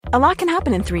A lot can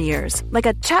happen in 3 years, like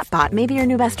a chatbot may be your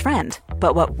new best friend.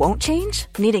 But what won't change?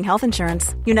 Needing health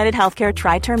insurance. United Healthcare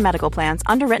Tri-Term Medical Plans,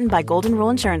 underwritten by Golden Rule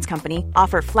Insurance Company,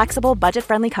 offer flexible,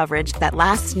 budget-friendly coverage that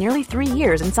lasts nearly 3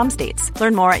 years in some states.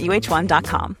 Learn more at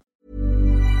uh1.com.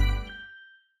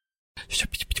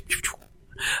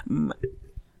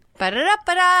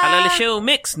 Halala Show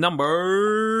Mix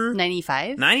number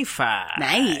 95. 95.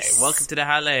 Nice. Welcome to the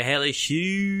Halala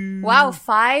Show. Wow,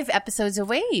 5 episodes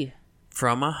away.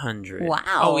 From 100. Wow.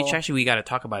 Oh, we got to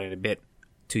talk about it a bit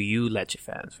to you, Leche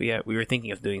fans. We were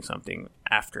thinking of doing something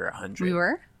after 100. We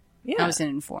were? Yeah. I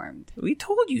wasn't informed. We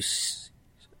told you.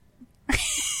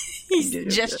 He's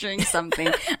gesturing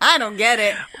something. I don't get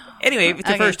it. Anyway, if it's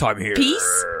your first time here.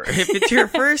 Peace. If it's your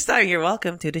first time here,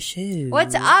 welcome to the show.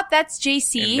 What's up? That's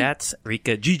JC. And that's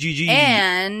Rika GGG.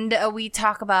 And we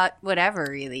talk about whatever,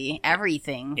 really.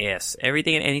 Everything. Yes,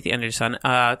 everything and anything under the sun.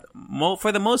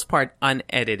 For the most part,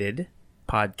 unedited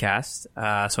podcast.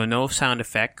 So no sound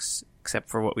effects except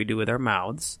for what we do with our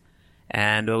mouths.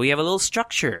 And we have a little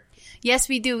structure. Yes,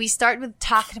 we do. We start with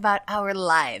talking about our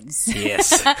lives.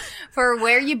 Yes. For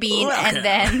where you been. And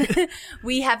then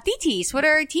we have TTs. What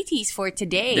are our TTs for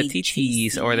today? The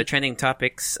TTs, or the trending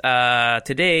topics.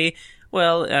 Today,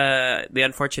 well, the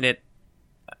unfortunate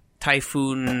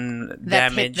typhoon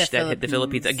damage that hit the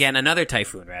Philippines. Again, another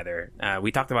typhoon, rather.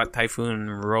 We talked about Typhoon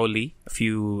Rolly a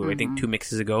few, I think, 2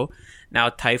 mixes ago. Now,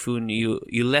 Typhoon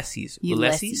Ulysses.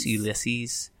 Ulysses.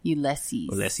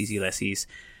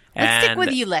 Let's stick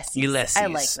with Ulysses. I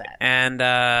like that. And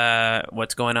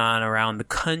what's going on around the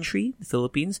country, the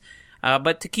Philippines.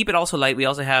 But to keep it also light, we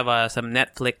also have some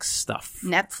Netflix stuff.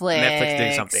 Netflix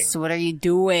doing something. So what are you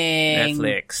doing?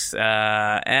 Netflix.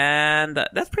 And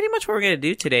that's pretty much what we're going to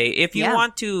do today. If you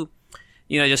want to,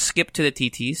 just skip to the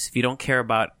TTs, if you don't care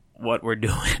about what we're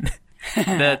doing,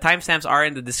 the timestamps are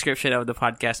in the description of the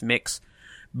podcast mix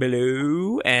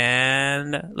below.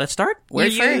 And let's start.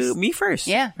 Me first.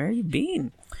 Yeah. Where you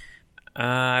been?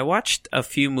 I watched a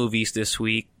few movies this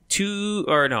week.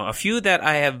 A few that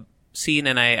I have seen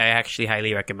and I actually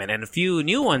highly recommend, and a few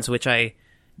new ones which I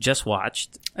just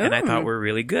watched and I thought were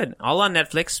really good. All on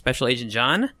Netflix. Special Agent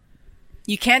John.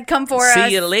 You can't come for us.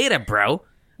 See you later, bro.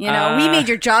 We made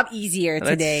your job easier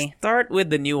today. Let's start with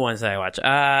the new ones I watched.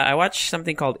 I watched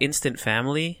something called Instant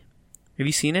Family. Have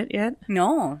you seen it yet?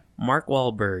 No. Mark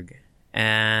Wahlberg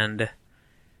and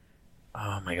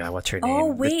oh my god, what's her name? Oh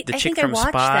wait, the I chick think from I watched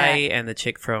Spy that. and the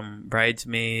chick from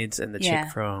Bridesmaids and the chick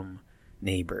from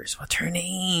Neighbors. What's her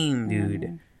name,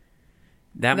 dude?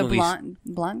 That the movie's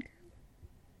blonde.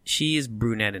 She is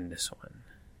brunette in this one.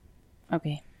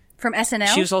 Okay, from SNL.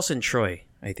 She was also in Troy,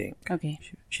 I think. Okay,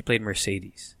 she played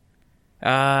Mercedes.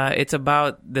 It's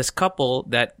about this couple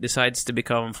that decides to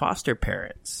become foster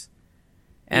parents.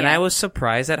 And I was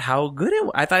surprised at how good it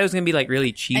was. I thought it was going to be like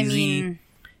really cheesy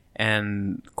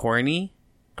and corny,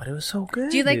 but it was so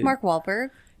good. Do you like Mark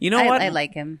Wahlberg? You know what? I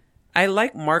like him. I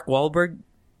like Mark Wahlberg,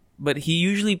 but he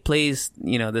usually plays,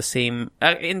 the same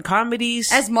in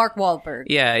comedies. As Mark Wahlberg.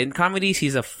 Yeah, in comedies,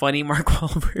 he's a funny Mark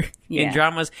Wahlberg. Yeah. In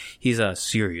dramas, he's a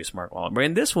serious Mark Wahlberg.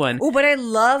 In this one... Oh, but I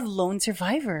love Lone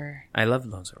Survivor. I love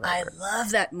Lone Survivor. I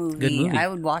love that movie. Good movie. I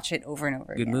would watch it over and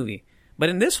over again. Good movie. But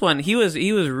in this one, he was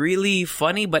really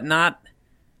funny, but not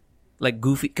like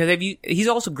goofy. Because he's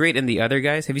also great in The Other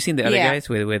Guys. Have you seen The Other Guys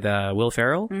with Will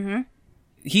Ferrell? Mm-hmm.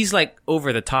 He's like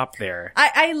over the top there.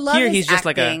 I love here. His He's just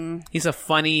acting.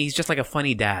 he's just like a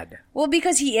funny dad. Well,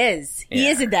 because he is. He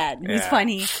is a dad. He's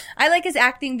funny. I like his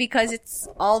acting because it's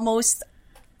almost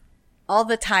all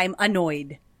the time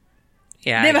annoyed.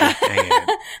 Yeah, I get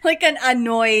it. Like an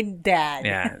annoyed dad.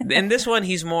 Yeah. In this one,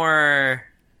 he's more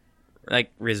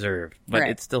like reserved, but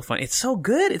it's still fun. It's so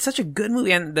good. It's such a good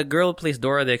movie, and the girl who plays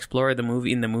Dora the Explorer, the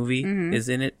movie is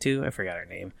in it too. I forgot her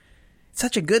name. It's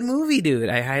such a good movie, dude.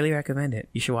 I highly recommend it.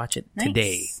 You should watch it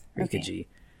today, Rika G.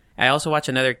 I also watched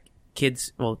another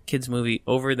kids movie,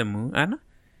 Over the Moon. I don't know.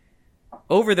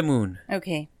 Over the Moon.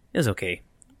 Okay. It was okay.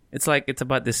 It's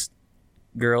about this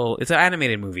girl. It's an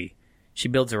animated movie. She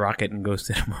builds a rocket and goes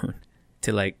to the moon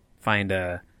to like find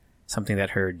something that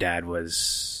her dad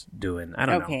was doing. I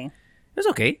don't know. It was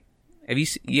okay.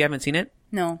 You haven't seen it?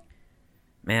 No.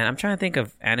 Man, I'm trying to think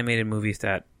of animated movies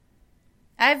that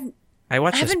I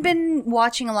haven't been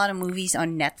watching a lot of movies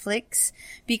on Netflix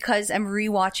because I'm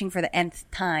rewatching for the nth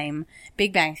time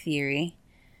Big Bang Theory.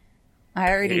 I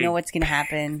already know what's going to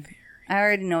happen.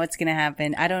 I don't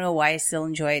know why I still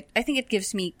enjoy it. I think it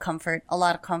gives me comfort, a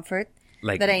lot of comfort.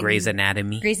 Like Grey's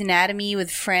Anatomy? Grey's Anatomy with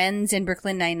Friends and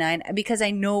Brooklyn Nine-Nine, because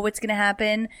I know what's going to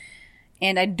happen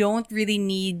and I don't really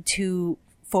need to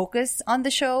focus on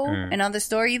the show and on the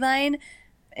storyline.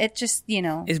 It just,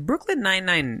 Is Brooklyn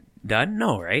Nine-Nine done?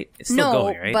 No, right? It's still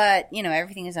going, right? But,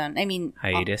 everything is on.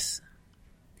 Hiatus.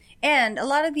 And a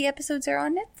lot of the episodes are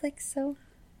on Netflix, so.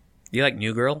 Do you like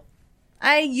New Girl?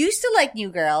 I used to like New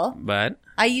Girl. But?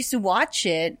 I used to watch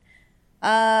it.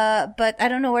 But I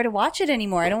don't know where to watch it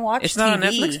anymore. I don't watch TV. It's not on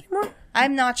Netflix anymore?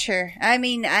 I'm not sure. I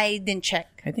didn't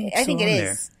check. I think it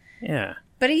is. Yeah.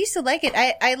 But I used to like it.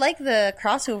 I like the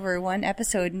crossover one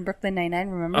episode in Brooklyn Nine-Nine,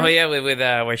 remember? Oh, yeah, with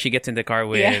where she gets in the car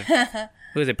with...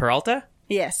 Who is it, Peralta?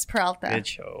 Yes, Peralta. Good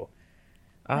show.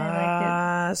 I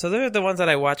like it. So they're the ones that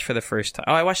I watched for the first time.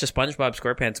 Oh, I watched the SpongeBob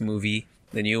SquarePants movie,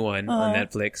 the new one, on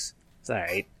Netflix. It's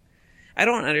alright. I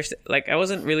don't understand. Like, I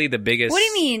wasn't really the biggest... What do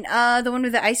you mean? The one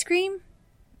with the ice cream?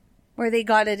 Where they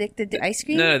got addicted to ice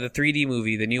cream? No, the 3D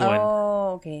movie, the new one.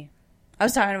 Oh, okay. I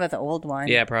was talking about the old one.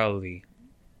 Yeah, probably.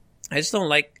 I just don't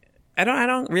like... I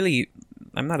don't really...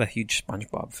 I'm not a huge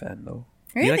SpongeBob fan, though.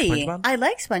 Really? You like SpongeBob? I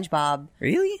like SpongeBob.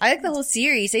 Really? I like the whole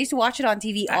series. I used to watch it on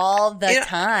TV all the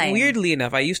time. Weirdly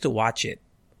enough, I used to watch it.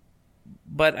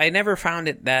 But I never found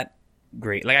it that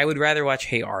great. Like, I would rather watch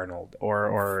Hey Arnold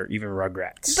or even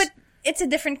Rugrats. But it's a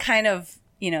different kind of,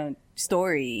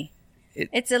 story.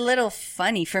 It's a little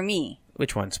funny for me.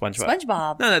 Which one? SpongeBob?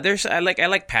 SpongeBob. No, I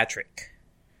like Patrick.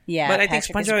 Yeah, but I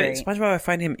Patrick think SpongeBob, I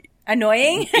find him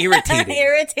annoying,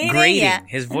 irritating, grating. Yeah.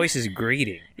 His voice is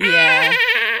grating. Yeah,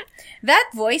 that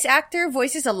voice actor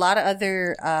voices a lot of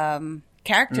other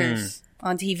characters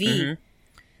on TV. Mm-hmm.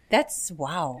 That's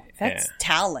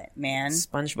talent, man.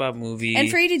 SpongeBob movie, and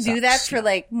for you to do that for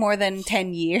like more than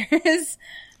 10 years.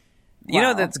 You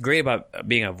know that's great about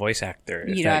being a voice actor.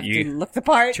 You don't have to look the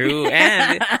part. True,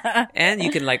 and you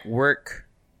can like work,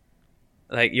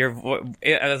 like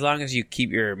as long as you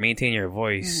maintain your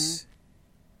voice,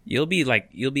 you'll be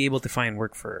able to find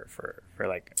work for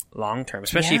like long term,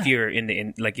 especially if you're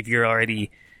if you're already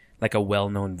like a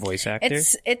well-known voice actor.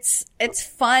 It's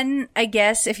fun, I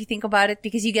guess, if you think about it,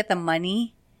 because you get the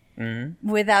money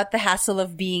without the hassle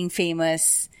of being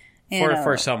famous.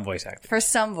 For some voice actors. For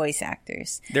some voice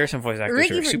actors. There are some voice actors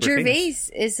Ricky who are super Gervais famous.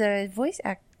 is a voice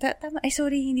actor. Ay,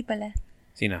 sorry, hindi pala.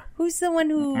 Sino? Who's the one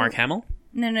who... Mark Hamill?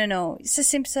 No. Sa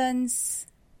Simpsons.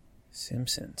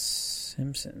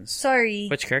 Simpsons. Sorry.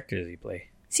 Which character does he play?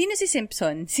 Sino si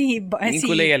Simpson? Si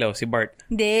kulay yellow, si Bart.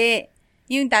 Hindi.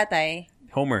 Yung tatay.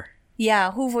 Homer.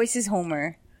 Yeah, who voices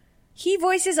Homer? He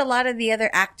voices a lot of the other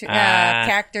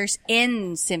characters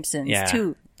in Simpsons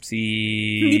too.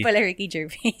 Hindi pala Ricky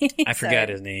Gervais. I forgot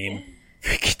his name.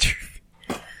 Ricky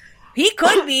Gervais. He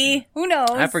could be. Who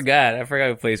knows? I forgot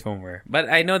who plays Homer. But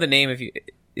I know the name.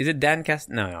 Is it Dan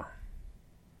No.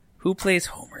 Who plays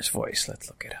Homer's voice? Let's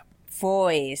look it up.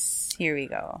 Voice. Here we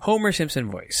go. Homer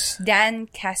Simpson voice. Dan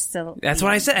Castellaneta. That's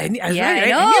what I said. I was right,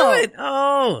 right. I knew it.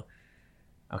 Oh.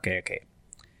 Okay.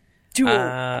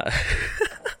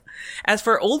 As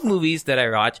for old movies that I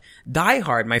watch, Die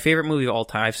Hard, my favorite movie of all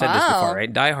time. I've said this before,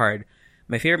 right? Die Hard,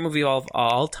 my favorite movie of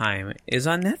all time, is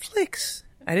on Netflix.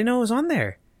 I didn't know it was on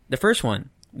there. The first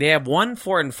one. They have 1,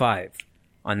 4, and 5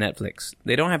 on Netflix.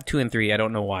 They don't have 2 and 3. I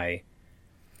don't know why.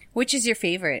 Which is your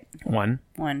favorite? 1.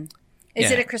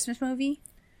 Is it a Christmas movie?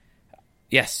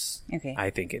 Yes. Okay. I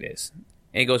think it is.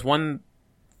 And it goes 1,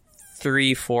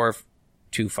 3, 4,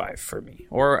 2, 5 for me.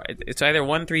 Or it's either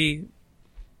 1, 3,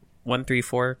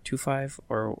 4, 2, 5,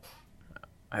 or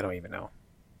I don't even know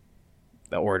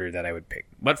the order that I would pick.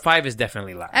 But 5 is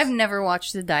definitely last. I've never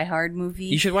watched the Die Hard movie.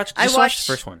 You should watch. Watch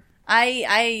the first one.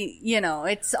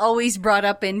 It's always brought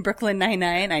up in Brooklyn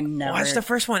Nine-Nine. I never watch the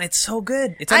first one. It's so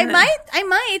good. I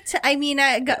might. I mean,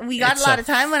 we got a lot of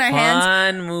time on our hands.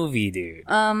 Fun movie, dude.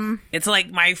 It's like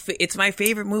it's my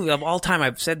favorite movie of all time.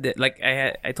 I've said that. Like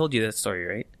I told you that story,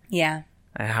 right? Yeah.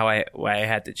 Why I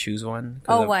had to choose one.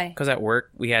 Why? Because at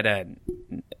work, we had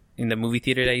in the movie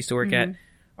theater that I used to work at,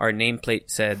 our nameplate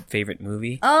said favorite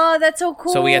movie. Oh, that's so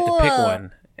cool. So we had to pick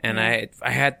one. And I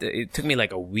had to, it took me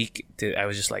like a week I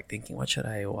was just like thinking, what should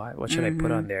I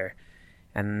put on there?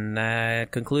 And I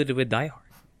concluded with Die Hard.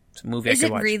 It's a movie I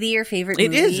could watch. Is it really your favorite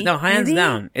movie? It is. No, hands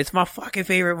down. It's my fucking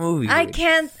favorite movie. I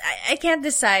can't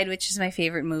decide which is my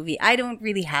favorite movie. I don't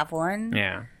really have one.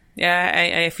 Yeah.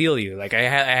 Yeah, I feel you. Like I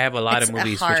have a lot of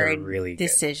movies which are really good.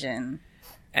 Decision.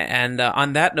 And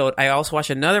on that note, I also watched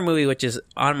another movie which is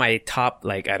on my top,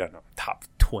 top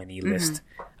 20 list.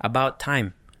 About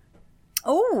Time.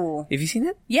 Oh. Have you seen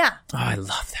it? Yeah. Oh, I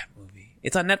love that movie.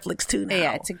 It's on Netflix too now.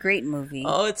 Yeah, it's a great movie.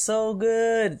 Oh, it's so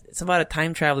good. It's about a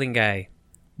time traveling guy.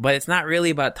 But it's not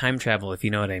really about time travel, if you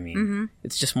know what I mean. Mm-hmm.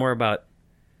 It's just more about,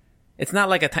 it's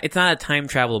not a time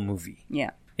travel movie.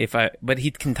 Yeah. But he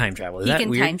can time travel. Is he that can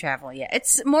weird? time travel, yeah.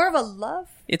 It's more of a love.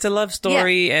 It's a love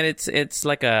story, and it's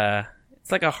like a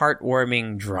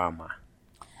heartwarming drama.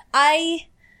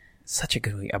 Such a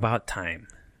good movie. About Time.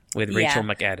 With Rachel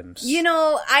McAdams. You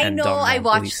know, I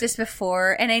watched Gleason. this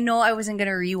before, and I know I wasn't going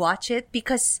to rewatch it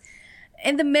because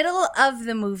in the middle of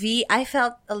the movie, I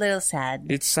felt a little sad.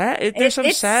 It's sad. There's some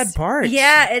sad parts.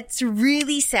 Yeah, it's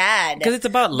really sad. Because it's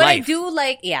about life. But I do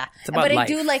like, It's about but life. I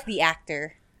do like the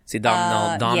actor. See,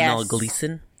 Domhnall yes.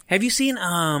 Gleeson. Have you seen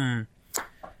the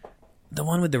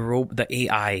one with the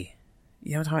AI?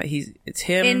 You know what I'm talking about? It's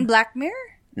him. In Black Mirror?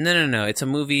 No. It's a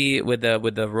movie with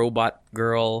the robot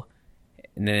girl.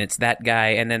 And then it's that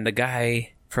guy, and then the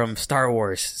guy from Star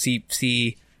Wars,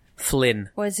 C. Flynn.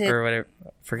 Was it? Or whatever.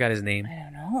 Forgot his name. I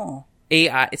don't know.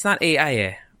 AI. It's not AI,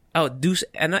 eh. Oh,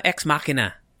 Ex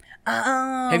Machina.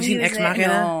 Oh. Have you seen Ex Machina?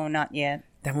 No, not yet.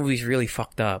 That movie's really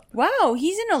fucked up. Wow,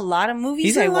 he's in a lot of movies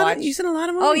He's in a lot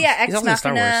of movies. Oh, yeah, Ex He's also in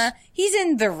Star Machina. Wars. He's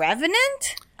in The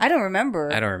Revenant? I don't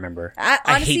remember. Honestly,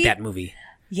 I hate that movie.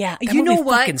 Yeah, That you know movie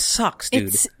what? fucking sucks, dude.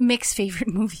 It's Mick's favorite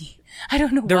movie. I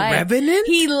don't know The why. Revenant?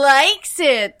 He likes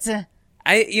it.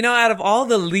 Out of all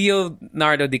the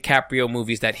Leonardo DiCaprio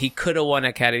movies that he could have won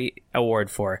Academy Award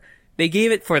for, they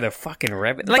gave it for the fucking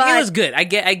Revenant. Like, it was good. I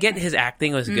get his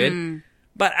acting was good.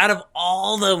 But out of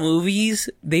all the movies,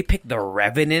 they picked The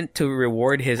Revenant to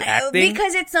reward his acting.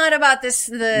 Because it's not about the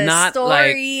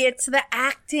story, it's the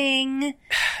acting.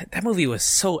 That movie was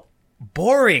so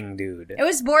boring, dude. It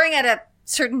was boring at a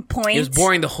certain point. It was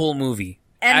boring the whole movie.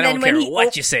 And I then don't when care he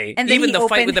what you say. and then Even he the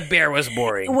fight opened- with the bear was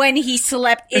boring. When he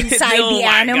slept inside Oh the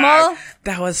my animal. God.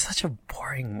 That was such a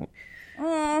boring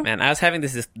movie. Man, I was having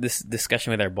this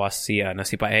discussion with our boss, si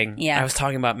Paeng. Yeah. I was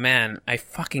talking about, man, I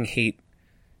fucking hate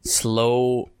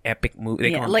slow, epic movies.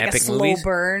 They call them like epic a slow movies.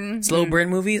 burn. Slow burn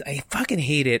movies. I fucking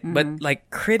hate it. But like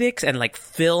critics and like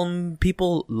film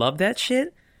people love that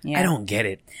shit. Yeah. I don't get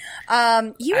it.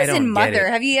 He was in Mother.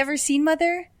 Have you ever seen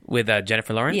Mother? With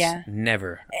Jennifer Lawrence? Yeah.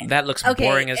 Never. That looks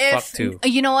boring as fuck too.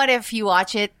 You know what? If you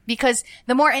watch it, because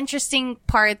the more interesting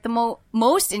part, the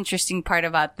most interesting part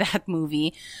about that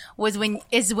movie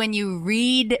is when you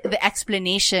read the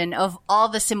explanation of all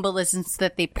the symbolisms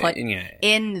that they put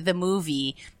in the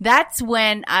movie. That's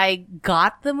when I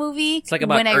got the movie. It's like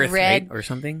about when Earth, I read, right? Or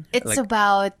something? It's like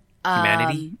humanity.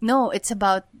 humanity? No, it's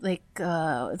about like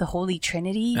the Holy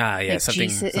Trinity. Yeah, like something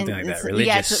like that. Religious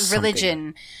Yeah, it's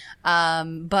religion.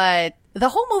 But the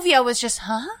whole movie, I was just,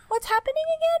 what's happening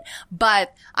again?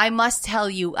 But I must tell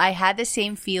you, I had the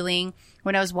same feeling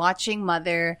when I was watching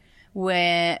Mother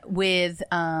with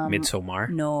Midsommar?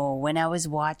 No, when I was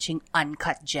watching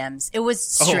Uncut Gems. It was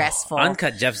stressful.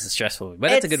 Uncut Gems is stressful, but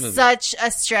that's a good movie. Such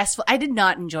a stressful. I did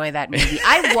not enjoy that movie.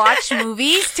 I watch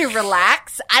movies to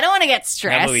relax. I don't want to get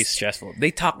stressed. That movie's stressful.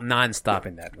 They talk nonstop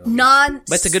in that movie. Non-stop.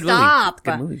 But it's a good movie. It's a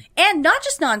good movie. And not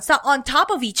just non-stop, on top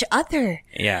of each other.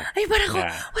 Yeah. Ay, parang,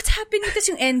 Yeah. what's happening? Tapos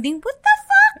yung ending, what the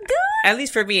fuck, dude? At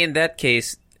least for me, in that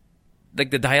case, like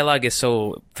the dialogue is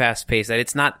so fast paced that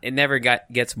it never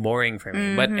gets boring for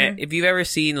me. But if you've ever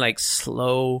seen like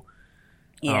slow,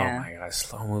 oh my god,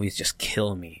 slow movies just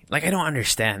kill me. Like I don't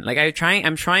understand. Like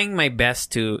I'm trying my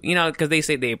best to, because they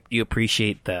say you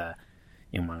appreciate the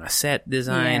mga set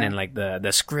design and like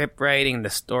the script writing, the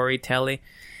storytelling.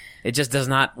 It just does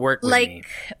not work with me. Like,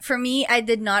 for me, I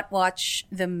did not watch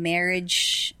the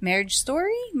Marriage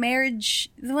Story? Marriage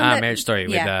Story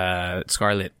with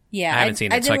Scarlett. Yeah. I haven't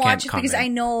seen it, I didn't so I can't watch it comment. because I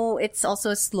know it's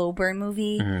also a slow burn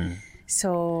movie.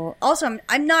 So, also,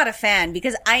 I'm not a fan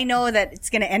because I know that it's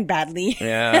going to end badly.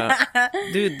 Yeah.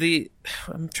 Dude,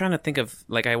 I'm trying to think of,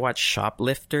 like, I watched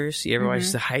Shoplifters. You ever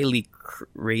watch the highly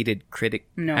rated critically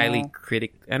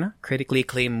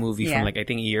acclaimed movie from, like, I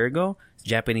think a year ago? It's a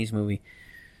Japanese movie.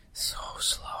 So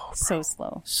slow, bro. So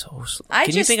slow. So slow.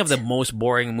 Can you think of the most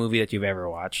boring movie that you've ever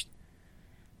watched?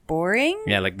 Boring?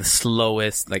 Yeah, like the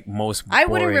slowest, like most boring I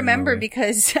wouldn't remember movie.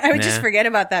 Because I would just forget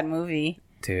about that movie.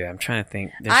 Dude, I'm trying to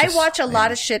think. I watch a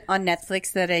lot of shit on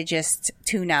Netflix that I just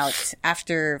tune out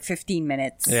after 15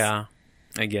 minutes. Yeah,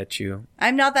 I get you.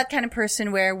 I'm not that kind of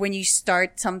person where when you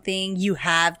start something, you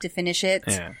have to finish it.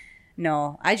 Yeah.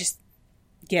 No, I just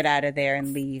get out of there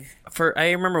and leave.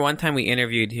 I remember one time we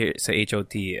interviewed here at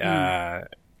HOT,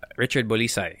 Richard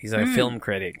Bolisay. He's a film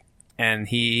critic. And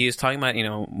he was talking about,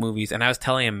 movies. And I was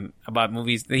telling him about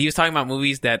movies. He was talking about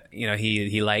movies that,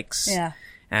 he likes. Yeah.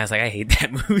 And I was like, I hate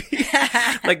that movie.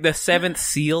 Like The Seventh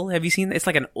Seal. Have you seen it? It's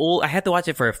like an old... I had to watch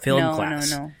it for a film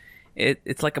class. No.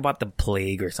 It's like about the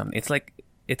plague or something. It's like...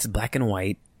 It's black and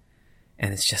white.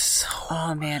 And it's just so...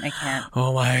 Oh, man, I can't.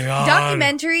 Oh, my God.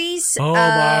 Documentaries. Oh,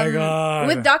 my God.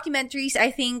 With documentaries, I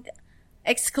think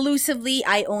exclusively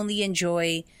I only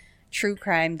enjoy true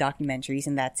crime documentaries,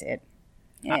 and that's it.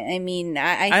 I mean,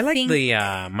 I like think... the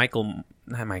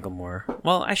not Michael Moore.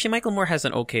 Well, actually, Michael Moore has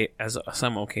some okay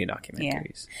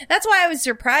documentaries. Yeah. That's why I was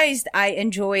surprised. I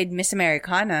enjoyed Miss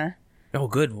Americana. Oh,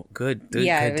 good.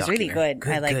 Yeah, it was really good.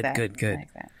 I like that. Good. I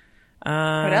like that.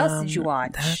 What else did you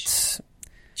watch?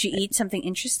 Did you eat something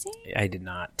interesting? I did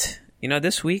not.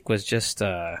 This week was just,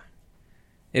 it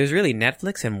was really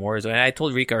Netflix and Warzone. I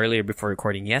told Rika earlier before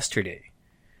recording yesterday,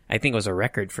 I think it was a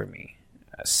record for me.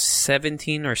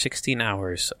 17 or 16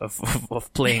 hours of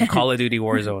playing Call of Duty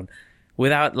Warzone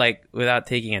without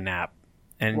taking a nap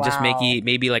and just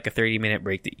maybe like a 30-minute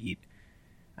break to eat.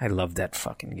 I love that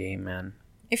fucking game, man.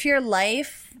 If your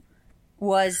life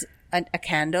was a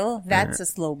candle, that's a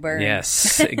slow burn.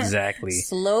 Yes, exactly.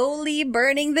 Slowly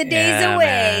burning the days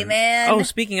away, man. Oh,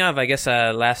 speaking of, I guess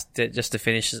just to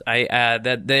finish,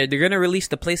 that they're gonna release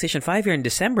the PlayStation 5 here in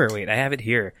December. Wait, I have it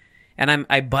here, and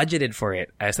I budgeted for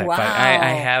it. I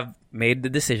have made the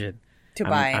decision to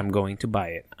buy. I'm going to buy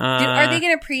it. Are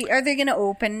they gonna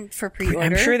open for pre-order?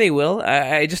 I'm sure they will.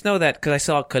 I just know that because I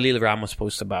saw Khalil Ramos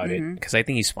post about it because I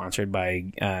think he's sponsored by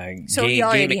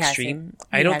Game Extreme.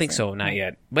 I don't think so, not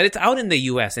yet. But it's out in the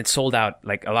US. It's sold out.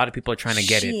 Like a lot of people are trying to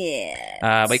get it.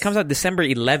 But it comes out December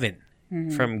 11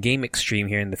 from Game Extreme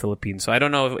here in the Philippines. So I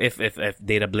don't know if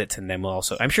Data Blitz and them will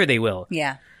also. I'm sure they will.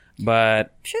 Yeah. But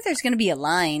I'm sure there's going to be a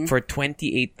line. For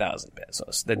 28,000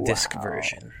 pesos, the disc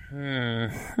version.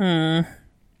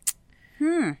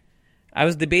 I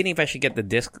was debating if I should get the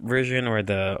disc version or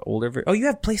the older version. Oh, you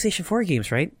have PlayStation 4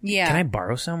 games, right? Yeah. Can I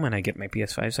borrow some when I get my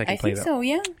PS5 so I can play them? I think so,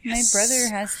 yeah. Yes. My brother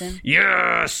has them.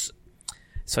 Yes!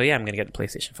 So yeah, I'm going to get the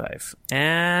PlayStation 5.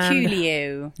 And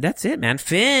Coolio. That's it, man.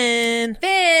 Finn!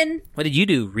 What did you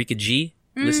do, Rika G?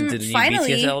 Listen to the new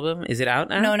BTS album? Is it out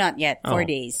now? No, not yet. 4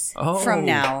 days from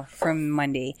now, from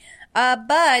Monday.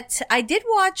 But I did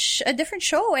watch a different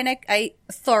show and I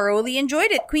thoroughly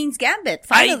enjoyed it. Queen's Gambit,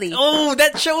 finally.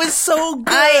 That show is so good!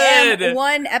 I am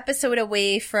one episode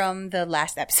away from the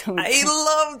last episode. I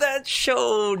love that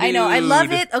show, dude. I know, I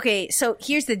love it. Okay, so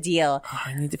here's the deal.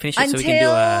 I need to finish it so we can do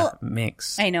a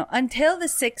mix. I know. Until the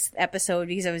 6th episode,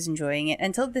 because I was enjoying it,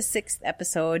 until the 6th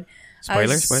episode...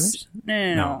 Spoilers?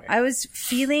 No. I was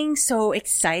feeling so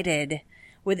excited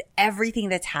with everything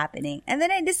that's happening. And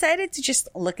then I decided to just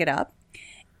look it up.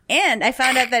 And I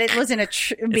found out that it wasn't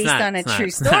based on a true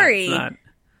story. It's not.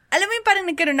 Alam mo yung parang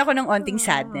nagkaroon ako ng onting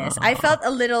sadness. I felt a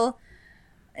little,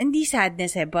 hindi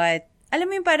sadness but alam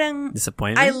mo yung parang...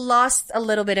 Disappointment? I lost a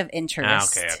little bit of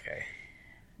interest. Okay.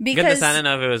 Because I don't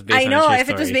know if it was based on a true story. If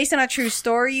it was based on a true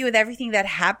story with everything that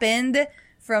happened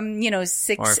from,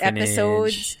 6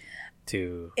 episodes...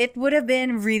 It would have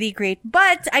been really great,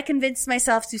 but I convinced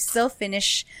myself to still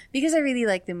finish because I really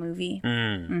like the movie.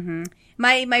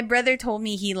 My brother told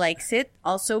me he likes it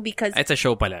also because it's a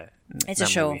show pala. It's a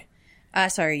show.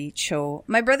 Show.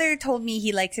 My brother told me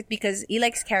he likes it because he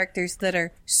likes characters that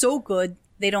are so good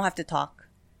they don't have to talk.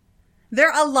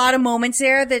 There are a lot of moments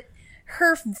there that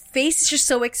her face is just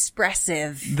so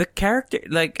expressive. The character,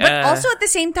 but also at the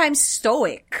same time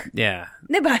stoic. Yeah.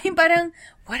 Diba? Yung parang,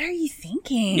 what are you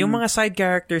thinking? Yung mga side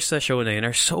characters sa show na yun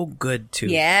are so good too.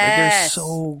 Yes. Like, they're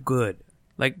so good.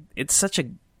 Like, it's such a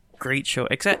great show.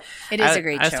 Except, it is a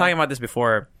great show. I was talking about this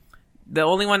before. The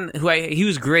only one he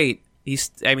was great. He's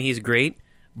great,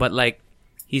 but like,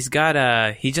 he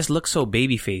just looks so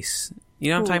baby face.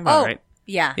 You know what I'm talking about, right?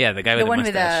 Yeah. Yeah, the guy with the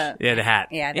mustache. The hat.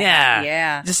 Yeah, the hat.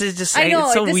 Yeah. Just I know,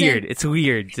 it's so weird. It's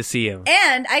weird to see him.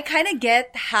 And I kind of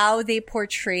get how they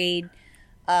portrayed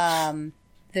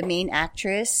the main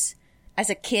actress as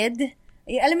a kid.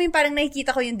 Alam mo yung parang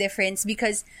nakikita ko yung difference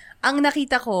because ang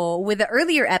nakita ko with the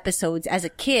earlier episodes as a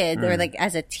kid or like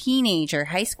as a teenager,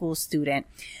 high school student,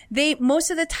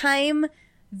 most of the time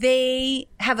they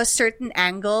have a certain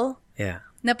angle. Yeah.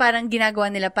 Na parang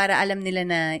ginagawa nila para alam nila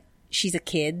na she's a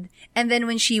kid. And then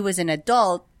when she was an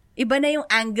adult, iba na yung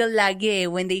angle lagi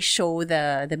when they show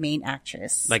the main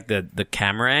actress. Like the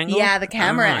camera angle? Yeah, the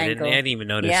camera angle. I didn't even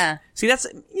notice. Yeah. See, that's,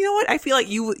 you know what? I feel like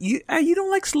you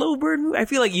don't like slow burn movies. I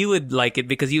feel like you would like it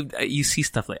because you see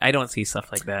stuff like, I don't see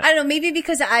stuff like that. I don't know, maybe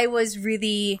because I was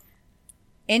really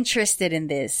interested in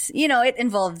this. It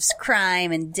involves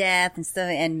crime and death and stuff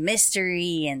and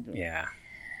mystery and... Yeah.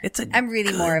 I'm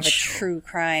really more of a true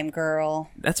crime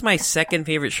girl. That's my second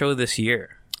favorite show this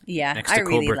year. Yeah, next to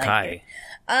Cobra really Kai. It.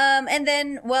 And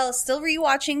then, still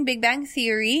rewatching Big Bang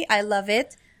Theory. I love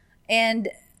it. And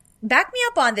back me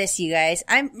up on this, you guys.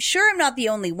 I'm sure I'm not the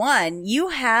only one. You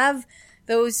have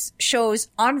those shows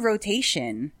on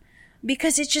rotation.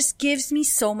 because it just gives me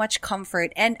so much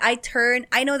comfort. And I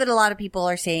know that a lot of people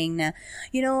are saying na,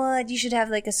 you know what, you should have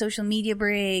like a social media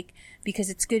break because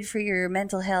it's good for your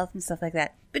mental health and stuff like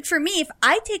that. But for me, if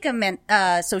I take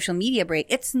a social media break,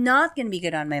 it's not going to be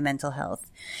good on my mental health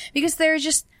because there's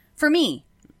just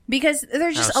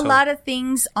a lot of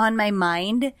things on my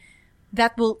mind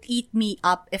that will eat me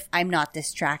up if I'm not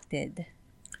distracted.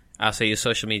 So you use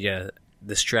social media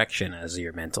distraction as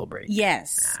your mental break.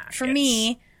 Yes. For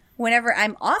me, whenever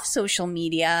I'm off social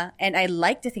media and I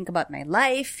like to think about my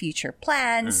life, future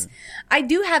plans, I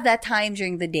do have that time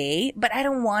during the day, but I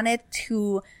don't want it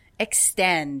to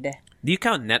extend. Do you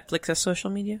count Netflix as social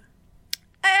media?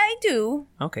 I do.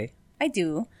 Okay. I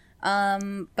do.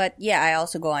 But yeah, I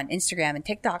also go on Instagram and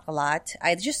TikTok a lot.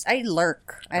 I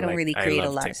lurk. I don't really create a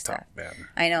lot of stuff. Man.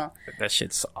 I know. That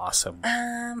shit's awesome.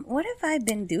 What have I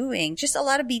been doing? Just a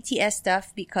lot of BTS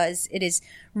stuff because it is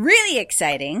really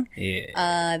exciting.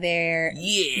 Yeah.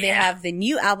 They have the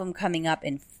new album coming up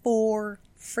in 4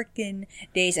 freaking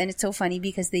days, and it's so funny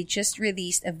because they just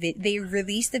released a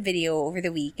video over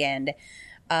the weekend.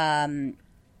 That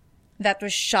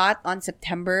was shot on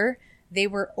September. They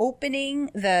were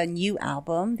opening the new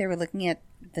album. They were looking at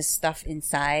the stuff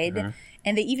inside.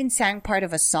 And they even sang part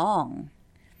of a song.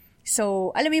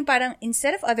 So, alam mo yung parang,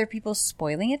 instead of other people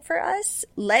spoiling it for us,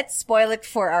 let's spoil it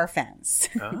for our fans.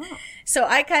 Oh. So,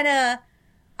 I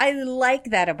like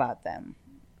that about them.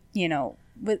 You know,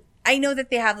 but I know that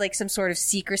they have like some sort of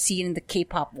secrecy in the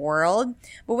K-pop world.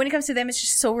 But when it comes to them, it's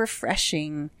just so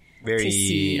refreshing to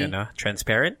see. Very,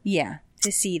 transparent? Yeah,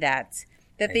 to see that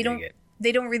they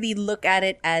don't really look at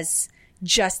it as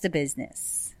just a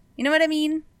business. You know what I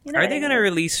mean? Are they going to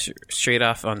release straight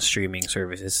off on streaming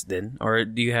services then? Or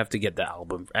do you have to get the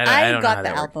album? I don't got the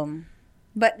album,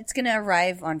 but it's going to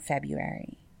arrive on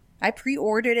February. I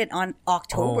pre-ordered it on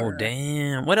October. Oh,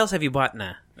 damn. What else have you bought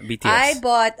na? BTS? I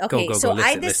bought,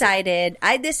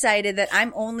 I decided that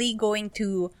I'm only going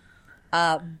to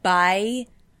buy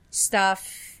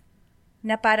stuff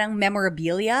na parang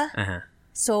memorabilia. Uh-huh.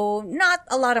 So, not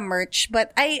a lot of merch,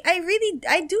 but I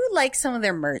do like some of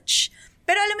their merch.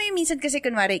 Pero alam mo yung minsan kasi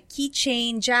kunwari,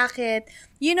 keychain, jacket,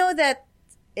 you know that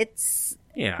it's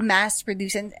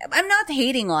mass-produced. And I'm not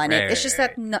hating on it. It's just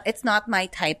that it's not my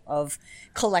type of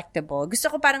collectible. Gusto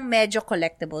ko parang medyo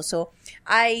collectible. So,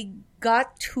 I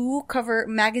got 2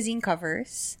 magazine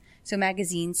covers. So,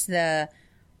 magazines, the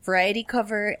variety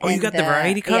cover. Oh, you got the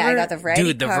variety cover? Yeah, I got the variety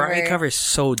cover. Dude, the variety cover is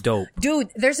so dope.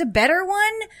 Dude, there's a better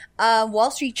one.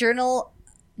 Wall Street Journal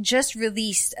just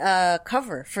released a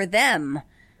cover for them.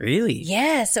 Really?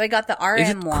 Yeah, so I got the RM is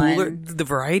it one. Cooler? The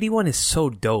variety one is so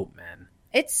dope, man.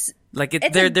 It's like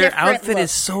their outfit look.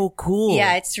 Is so cool.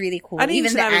 Yeah, it's really cool. I didn't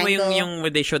even the angle. Yung where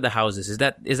they show the houses. Is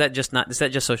that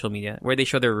just social media where they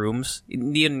show their rooms?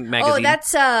 Hindi yung magazine. Oh,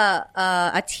 that's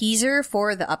a teaser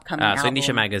for the upcoming album. So hindi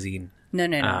siya magazine. No.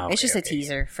 It's just a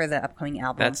teaser for the upcoming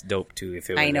album. That's dope too. If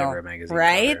it was ever a magazine,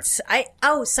 right?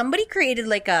 Cover. Somebody created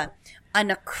like an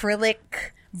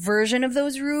acrylic version of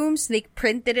those rooms. They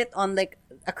printed it on like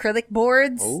acrylic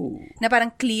boards. Ooh. Na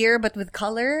parang clear but with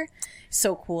color.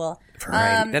 So cool.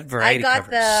 That variety I got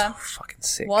cover the is so fucking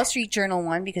sick. Wall Street Journal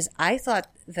one because I thought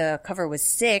the cover was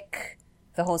sick.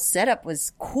 The whole setup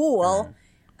was cool.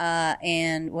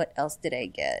 And what else did I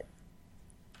get?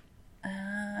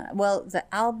 Well, the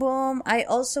album. I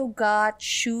also got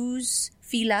shoes,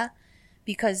 Fila,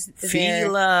 because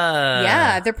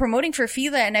they're promoting for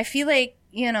Fila, and I feel like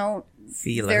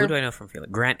Fila. Who do I know from Fila?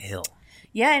 Grant Hill.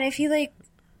 Yeah, and I feel like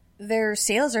their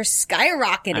sales are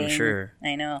skyrocketing. I'm sure.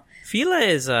 I know.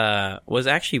 Fila was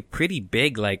actually pretty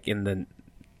big, like in the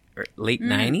late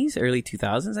 90s, early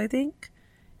 2000s, I think.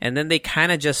 And then they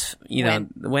kind of just,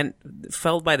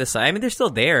 fell by the side. I mean, they're still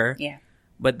there. Yeah.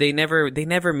 But they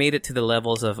never made it to the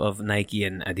levels of Nike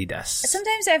and Adidas.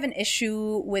 Sometimes I have an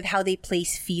issue with how they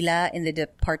place Fila in the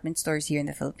department stores here in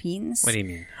the Philippines. What do you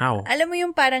mean? How? Alam mo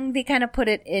yung parang they kind of put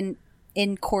it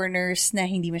in corners na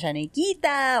hindi masyado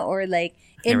nakikita or like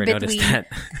in never between. Noticed that.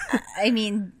 I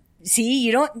mean, see,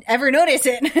 you don't ever notice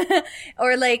it.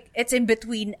 Or like it's in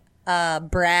between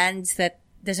brands that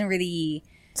doesn't really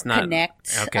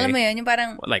connect. Okay. Alam mo yun, yung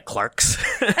parang... Like Clark's?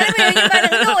 Alam mo yun, yung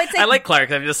parang, no, it's like... I like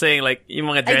Clark's. I'm just saying, like, yung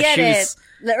mga dress I get shoes.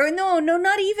 It. Or no,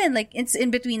 not even. Like, it's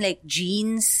in between, like,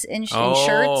 jeans and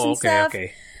shirts and stuff.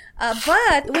 Okay.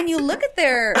 But when you look at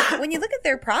their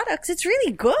products, it's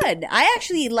really good. I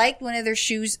actually liked one of their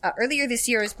shoes. Earlier this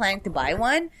year, I was planning to buy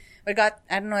one. But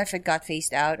I don't know if it got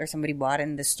phased out or somebody bought it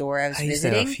in the store I was visiting. I used to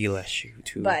have a Fila shoe,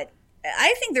 too. But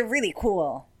I think they're really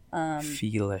cool.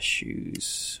 Fila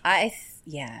shoes.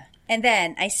 Yeah. And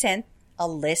then I sent a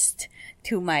list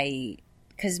to my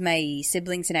because my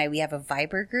siblings and we have a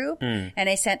Viber group, and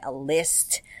I sent a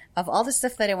list of all the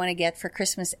stuff that I want to get for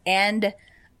Christmas and...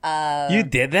 you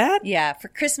did that? Yeah, for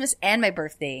Christmas and my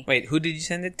birthday. Wait, who did you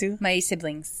send it to? My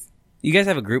siblings. You guys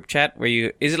have a group chat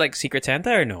where is it like Secret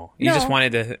Santa or no? You just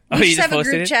wanted to... Oh, you just have a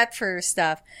group chat for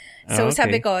stuff. So,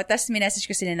 sabi ko, tas minessage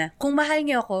ko sila na, kung mahal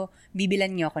niyo ako,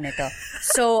 bibilan niyo ako nito.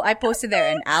 So, I posted there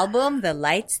an album, the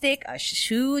light stick, a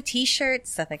shoe, t-shirt,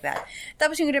 stuff like that.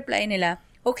 Tapos yung reply nila,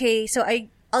 okay, so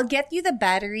I'll get you the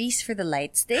batteries for the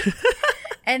light stick.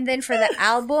 And then for the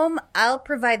album, I'll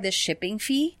provide the shipping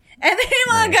fee. And then yung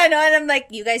mga ganon, I'm like,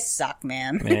 you guys suck,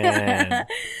 man.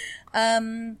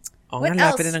 What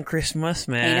else? Lapit ng Christmas,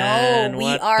 man. I know.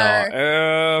 We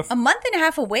are a month and a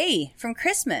half away from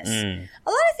Christmas. A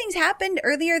lot of things happened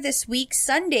earlier this week.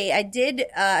 Sunday, I did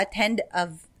attend a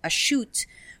shoot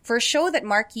for a show that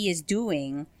Marky is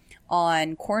doing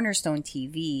on Cornerstone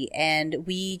TV. And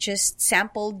we just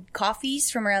sampled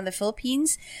coffees from around the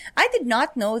Philippines. I did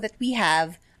not know that we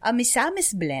have a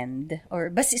Misamis blend, or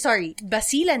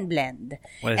Basilan blend.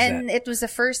 What is and that? It was the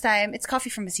first time, it's coffee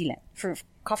from Basilan, for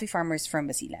coffee farmers from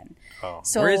Basilan. Oh.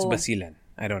 So, where is Basilan?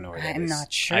 I don't know where that is. I'm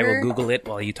not sure. I will Google it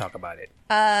while you talk about it.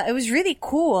 It was really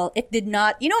cool. It did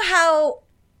not, you know how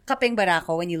Kapeng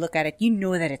Barako, when you look at it, you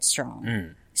know that it's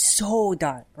strong. So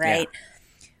dark, right? Yeah.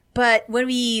 But when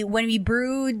we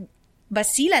brewed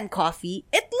Basilan coffee,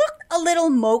 it looked a little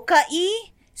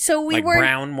mocha-y. So we were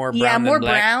more brown than black.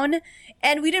 Brown.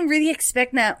 And we didn't really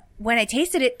expect that. When I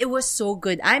tasted it, it was so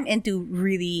good. I'm into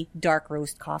really dark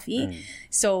roast coffee.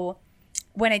 So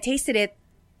when I tasted it,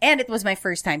 and it was my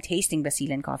first time tasting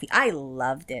Basilan coffee, I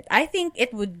loved it. I think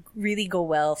it would really go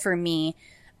well for me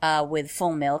with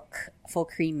full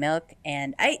cream milk.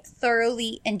 And I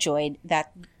thoroughly enjoyed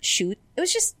that shoot. It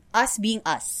was just us being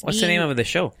us. What's the name of the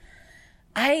show?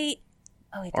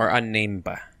 Or unnamed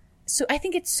ba? So I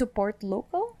think it's Support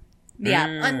Local. Yeah,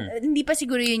 hindi pa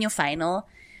siguro yun yung final,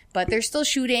 but they're still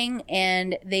shooting,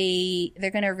 and they're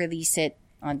gonna release it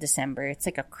on December. It's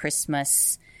like a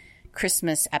Christmas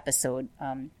episode.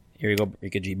 Here you go,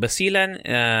 Rika G. Basilan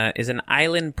is an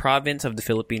island province of the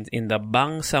Philippines in the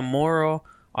Bangsamoro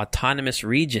Autonomous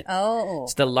Region. Oh,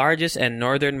 it's the largest and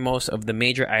northernmost of the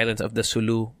major islands of the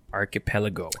Sulu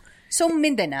archipelago. So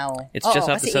Mindanao. It's just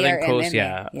off the southern coast,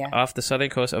 off the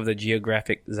southern coast of the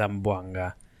geographic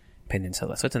Zamboanga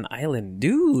Peninsula. So it's an island,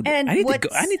 dude. And I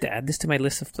need to add this to my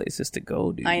list of places to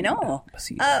go, dude. I know.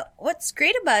 What's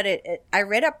great about it, I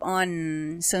read up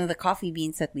on some of the coffee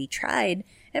beans that we tried,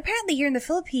 and apparently here in the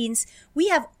Philippines, we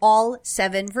have all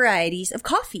 7 varieties of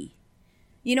coffee.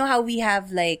 You know how we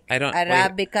have like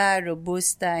Arabica,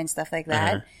 Robusta, and stuff like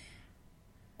that?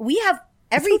 We have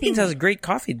everything. The Philippines has great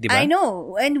coffee, diba? I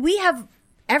know. And we have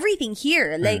everything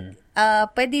here. Like,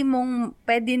 pwede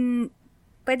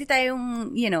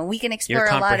tayong, we can explore a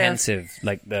lot of... You're comprehensive,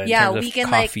 like the we can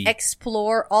coffee. Like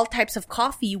explore all types of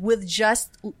coffee with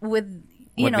the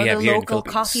local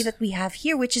coffee that we have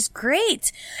here, which is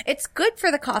great. It's good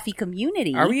for the coffee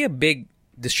community. Are we a big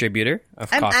distributor of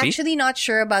coffee? I'm actually not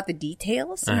sure about the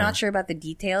details.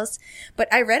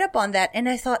 But I read up on that, and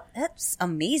I thought, that's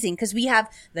amazing, because we have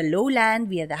the lowland,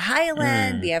 we have the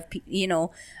highland, we have,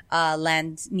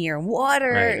 land near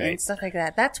water and stuff like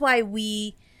that. That's why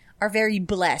we are very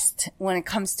blessed when it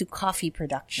comes to coffee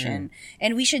production.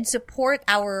 And we should support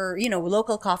our,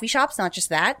 local coffee shops, not just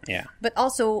that, but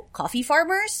also coffee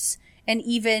farmers and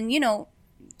even,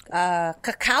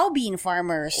 cacao bean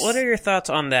farmers. What are your thoughts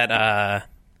on that,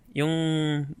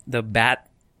 the bat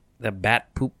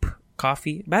poop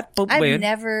coffee? Bat poop ba yun?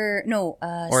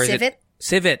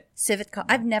 Civet. Civet coffee.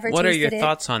 I've never tasted it. What are your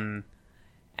thoughts on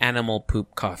animal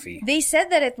poop coffee? They said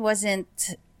that it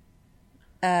wasn't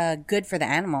good for the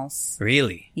animals.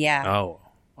 Really? Yeah. Oh,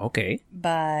 okay.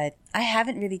 But I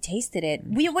haven't really tasted it.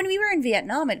 When we were in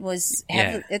Vietnam, it was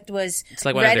it's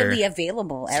like readily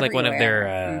available everywhere. It's like one of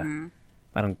their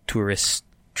parang tourist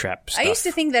trap stuff. I used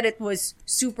to think that it was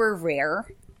super rare,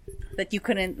 that you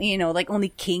couldn't, like only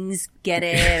kings get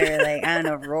it, or like, I don't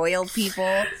know, royal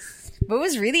people. But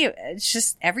it's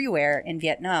just everywhere in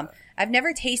Vietnam. I've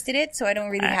never tasted it, so I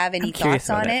don't really have any thoughts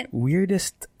on it.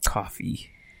 Weirdest coffee.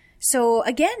 So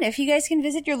again, if you guys can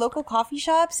visit your local coffee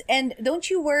shops, and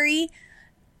don't you worry,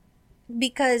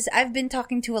 because I've been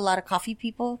talking to a lot of coffee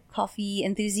people, coffee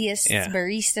enthusiasts,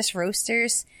 baristas,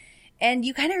 roasters, and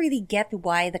you kind of really get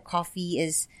why the coffee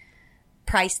is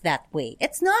priced that way.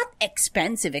 It's not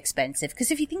expensive,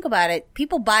 because if you think about it,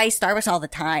 people buy Starbucks all the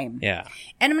time. Yeah.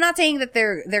 And I'm not saying that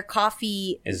their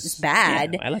coffee is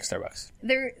bad. Yeah, I like Starbucks.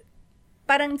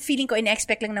 parang feeling ko,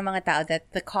 in-expect lang ng mga tao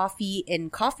that the coffee in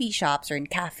coffee shops or in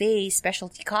cafes,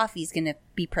 specialty coffee is gonna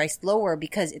be priced lower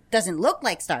because it doesn't look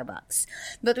like Starbucks.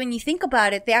 But when you think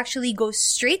about it, they actually go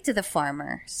straight to the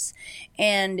farmers.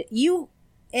 And you,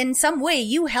 in some way,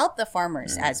 you help the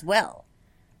farmers as well.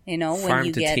 You know, when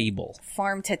you get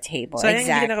farm to table. So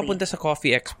exactly. Hindi ka nakapunta sa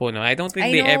Coffee Expo, no? I don't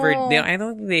think they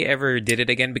ever did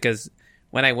it again because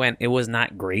when I went, it was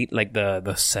not great. Like the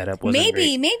setup wasn't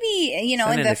great. Maybe you know,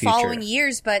 in the following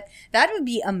years, but that would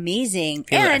be amazing.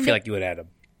 I feel like you would have had a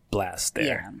blast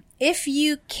there. Yeah. If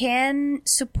you can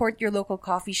support your local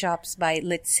coffee shops by,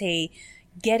 let's say,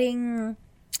 getting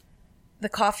the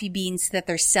coffee beans that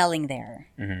they're selling there.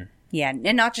 Mm-hmm. Yeah,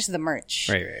 and not just the merch.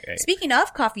 Right. Speaking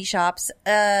of coffee shops,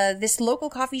 this local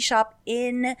coffee shop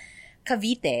in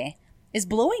Cavite is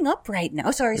blowing up right now.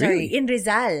 Oh, sorry. In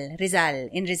Rizal.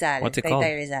 In Rizal. What's it called?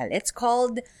 Rizal. It's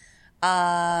called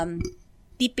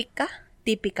Typica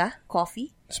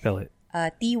Coffee. Spell it.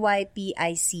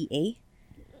 Typica.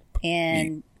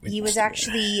 And he was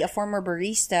actually a former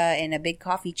barista in a big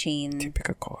coffee chain.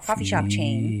 Typica coffee shop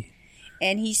chain.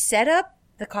 And he set up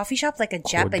the coffee shop like a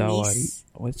Japanese.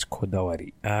 What's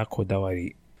Kodawari?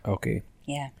 Kodawari. Okay.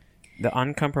 Yeah. The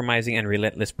uncompromising and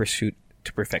relentless pursuit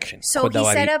to perfection. So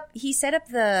he set up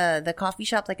the coffee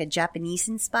shop like a Japanese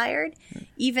inspired.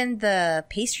 Even the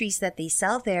pastries that they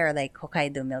sell there, like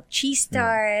Hokkaido milk cheese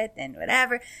tart and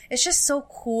whatever. It's just so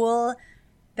cool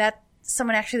that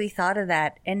someone actually thought of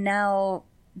that, and now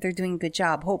they're doing a good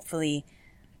job, hopefully.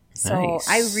 So nice.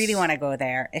 I really want to go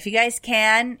there. If you guys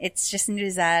can, it's just in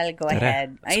Rizal. Go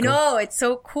ahead. I know, it's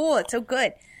so cool. It's so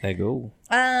good. I go.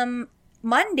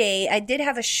 Monday, I did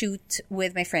have a shoot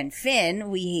with my friend Finn.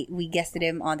 We guested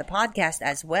him on the podcast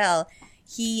as well.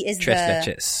 He is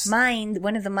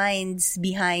one of the minds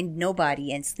behind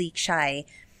Nobody and Sleek Shy.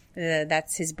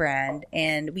 That's his brand.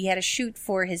 And we had a shoot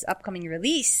for his upcoming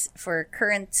release for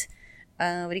current,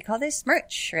 what do you call this?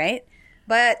 Merch, right?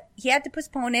 But he had to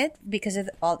postpone it because of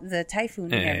all the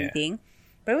typhoon and everything.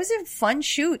 But it was a fun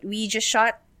shoot. We just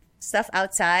shot stuff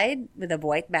outside with a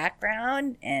white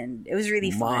background, and it was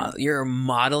really fun. You're a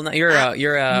model now. You're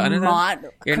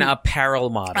an apparel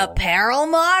model. Apparel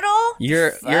model?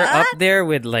 You're up there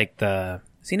with like the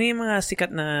sino yung mga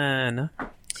sikat na ano?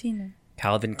 Sino?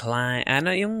 Calvin Klein.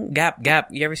 Ano yung Gap?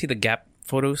 You ever see the Gap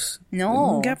photos?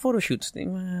 No. Gap photo shoots.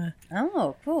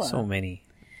 Oh, cool. So many.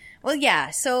 Well, yeah.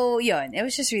 So, yun. It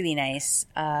was just really nice.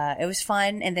 It was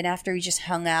fun. And then after we just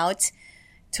hung out,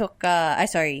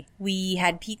 we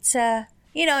had pizza,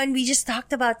 and we just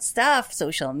talked about stuff.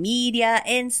 Social media,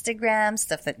 Instagram,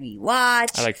 stuff that we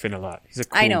watch. I like Finn a lot. He's a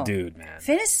cool dude, man.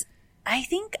 Finn I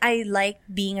think I like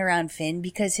being around Finn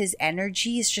because his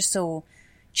energy is just so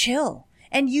chill.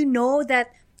 And you know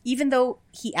that even though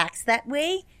he acts that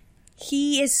way,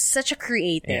 he is such a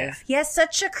creative. Yeah. He has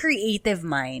such a creative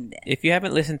mind. If you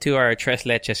haven't listened to our Tres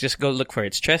Leches, just go look for it.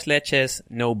 It's Tres Leches,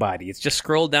 Nobody. It's just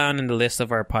scroll down in the list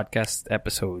of our podcast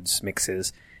episodes,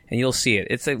 mixes, and you'll see it.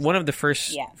 It's like one of the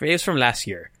first. Yeah. It was from last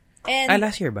year. And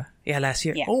last year ba? Yeah, last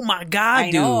year. Yeah. Oh my God,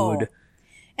 dude.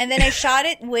 And then I shot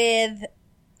it with,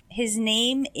 his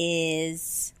name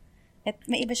is,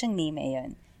 may iba siyang name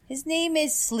yun. His name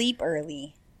is Sleep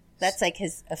Early. That's like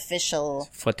his official...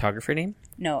 Photographer name?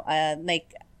 No,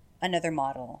 like another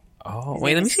model. Oh,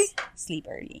 wait, let me see. Sleep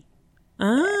Early.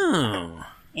 Oh.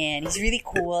 And he's really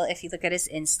cool. If you look at his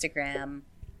Instagram,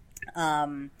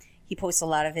 he posts a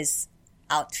lot of his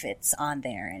outfits on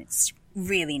there, and it's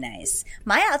really nice.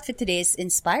 My outfit today is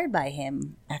inspired by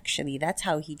him, actually. That's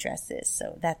how he dresses,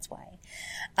 so that's why.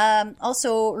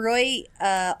 Also, Roy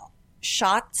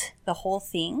shot the whole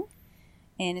thing.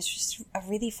 And it's just a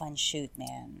really fun shoot,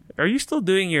 man. Are you still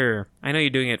doing I know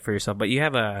you're doing it for yourself, but you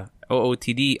have a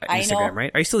OOTD Instagram, right?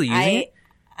 Are you still using it?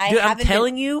 Dude, I'm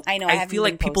telling you, I feel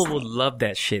like people would love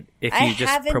that shit if you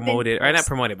just promote it. Or not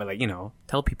promote it, but like,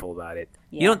 tell people about it.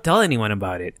 Yeah. You don't tell anyone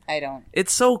about it. I don't.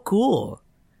 It's so cool.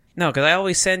 No, because I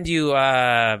always send you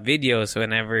videos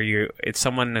whenever it's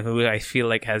someone who I feel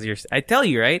like has your... I tell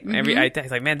you, right? Mm-hmm. It's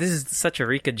like, man, this is such a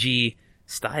Rika G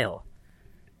style.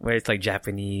 Where it's like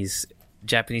Japanese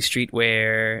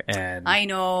streetwear and I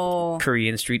know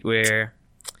Korean streetwear.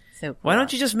 So cool. Why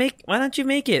don't you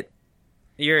make it?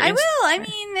 I will. I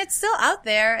mean, it's still out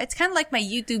there. It's kind of like my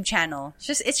YouTube channel.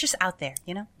 It's just out there,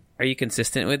 Are you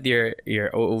consistent with your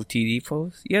OOTD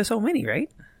posts? You have so many, right?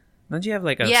 Don't you have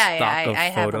like a stock of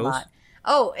photos? Have a lot.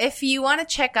 Oh, if you want to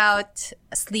check out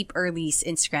Sleep Early's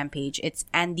Instagram page, it's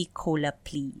Andy Cola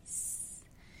Please.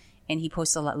 And he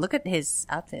posts a lot. Look at his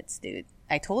outfits, dude.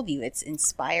 I told you it's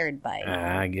inspired by.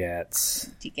 I get.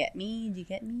 Do you get me?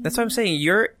 That's what I'm saying.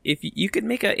 If you could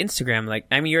make an Instagram,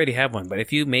 you already have one, but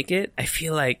if you make it, I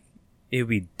feel like It would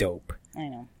be dope. I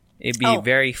know. It'd be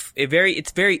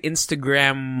it's very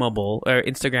Instagrammable or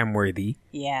Instagram worthy.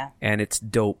 Yeah. And it's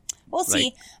dope. We'll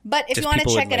see. But if you want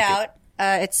to check it out,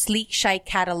 it's Sleek Shy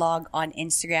Catalog on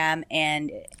Instagram,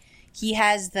 and he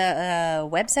has the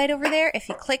website over there. If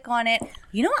you click on it,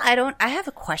 I have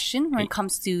a question when it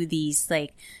comes to these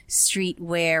like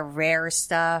streetwear, rare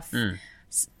stuff.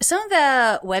 Some of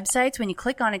the websites, when you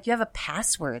click on it, you have a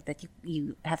password that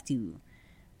you have to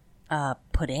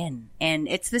put in, and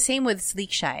it's the same with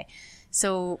Sleek Shy.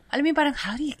 So, alam mo parang,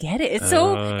 how do you get it? It's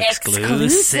so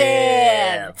exclusive.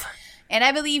 And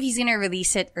I believe he's gonna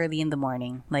release it early in the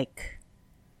morning, like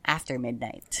after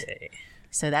midnight.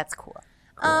 So that's cool.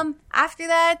 After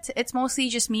that, it's mostly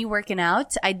just me working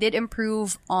out. I did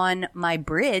improve on my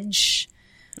bridge.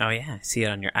 Oh yeah, I see it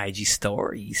on your IG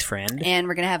stories, friend. And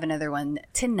we're gonna have another one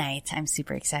tonight. I'm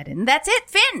super excited. And that's it,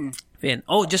 Finn.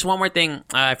 Oh, just one more thing.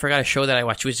 I forgot a show that I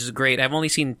watched, which is great. I've only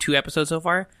seen 2 episodes so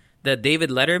far. The David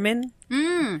Letterman.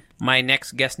 My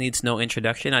Next Guest Needs No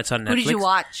Introduction. It's on Netflix. Who did you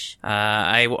watch?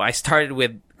 I started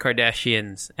with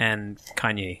Kardashians and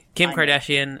Kanye. Kim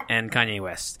Kardashian and Kanye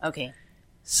West. Okay.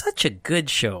 Such a good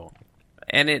show.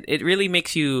 And it really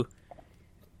makes you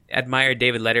admire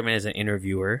David Letterman as an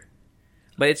interviewer.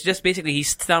 But it's just basically,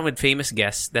 he's down with famous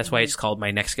guests. That's why it's called My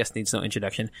Next Guest Needs No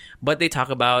Introduction. But they talk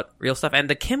about real stuff. And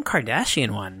the Kim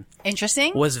Kardashian one.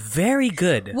 Interesting. Was very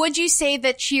good. Would you say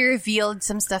that she revealed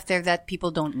some stuff there that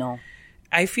people don't know?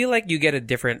 I feel like you get a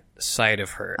different side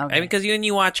of her. Okay. I mean, because when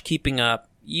you watch Keeping Up,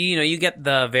 you get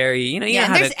the very, and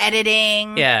there's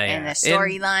editing. And the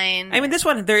storyline. I mean, this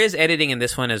one, there is editing in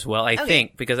this one as well, I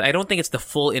think. Because I don't think it's the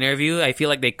full interview. I feel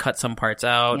like they cut some parts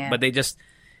out. But they just...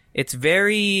 It's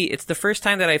the first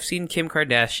time that I've seen Kim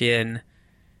Kardashian.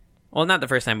 Well, not the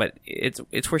first time, but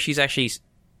it's where she's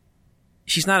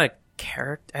not a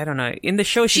character. I don't know. In the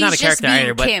show, she's not a character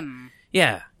either. But Kim.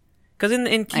 Yeah, because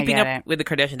in Keeping Up with the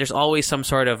Kardashians, there's always some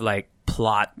sort of like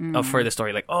plot for the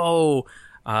story. Like,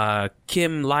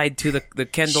 Kim lied to the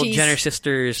Kendall Jenner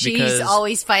sisters because she's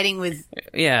always fighting with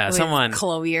someone,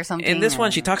 Chloe or something. In this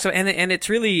one, she talks about and it's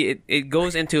really it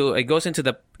goes into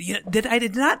the I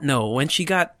did not know when she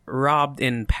got robbed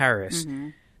in Paris.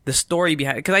 The story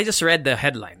behind, because I just read the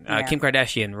headline. Kim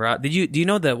Kardashian robbed. Do you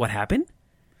know what happened?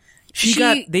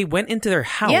 They went into their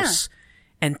house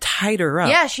and tied her up.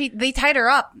 Yeah, they tied her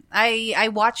up. I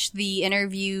watched the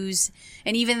interviews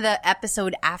and even the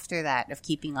episode after that of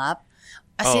Keeping Up.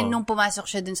 As in, nung pumasok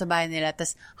siya dun sa bahay nila,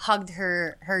 tas hugged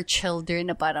her children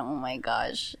na parang, oh my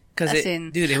gosh.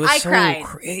 Dude, it was cried.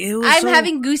 I'm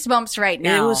having goosebumps right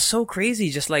now. It was so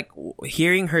crazy, just like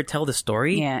hearing her tell the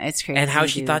story. Yeah, it's crazy. And how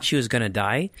she thought she was gonna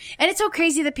die. And it's so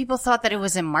crazy that people thought that it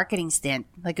was a marketing stint.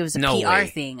 Like it was a PR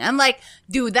thing. I'm like,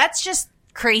 dude, that's just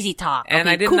crazy talk. And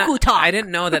talk. I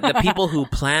didn't know that the people who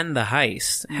planned the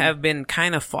heist have been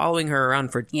kind of following her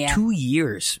around for 2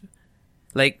 years.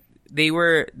 Like,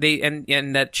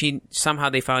 and that she somehow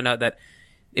they found out that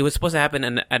it was supposed to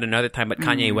happen at another time, but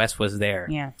Kanye West was there.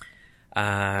 Yeah.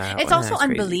 It's also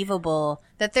unbelievable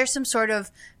that there's some sort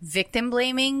of victim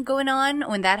blaming going on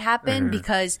when that happened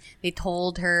because they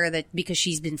told her that because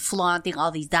she's been flaunting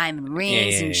all these diamond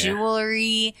rings and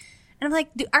jewelry. And I'm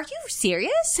like, are you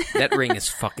serious? That ring is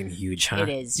fucking huge, huh? It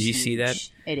is. Did you see that?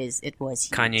 It is. It was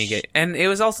huge. Kanye and it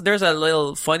was also, there's a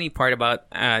little funny part about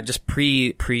just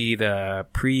pre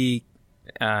robbery.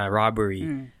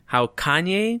 How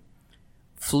Kanye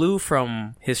flew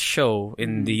from his show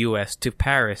in the US to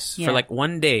Paris for like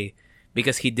 1 day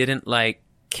because he didn't like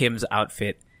Kim's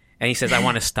outfit. And he says, I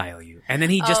want to style you. And then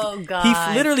he just, he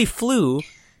literally flew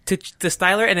to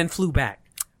style her and then flew back.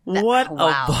 What a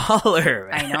baller.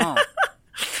 Man. I know.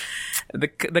 The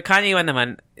Kanye one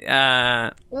naman,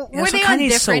 were they on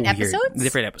different episodes?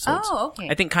 Different episodes. Oh, okay.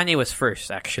 I think Kanye was first,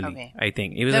 actually. Okay. I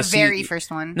think. It was the very first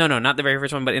one? No, not the very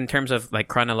first one, but in terms of like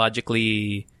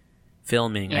chronologically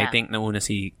filming, I think nauna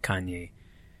si Kanye.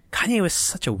 Kanye was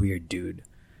such a weird dude.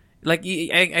 Like,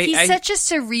 he's such a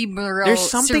cerebral.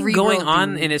 There's something going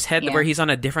on dude. in his head where he's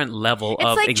on a different level it's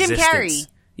of like existence. Jim Carrey.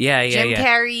 Yeah. Jim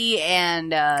Carrey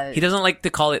and... he doesn't like to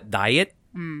call it diet.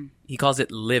 He calls it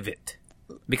live it.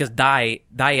 Because diet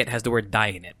has the word die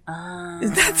in it.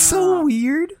 Is that so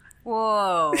weird?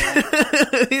 Whoa.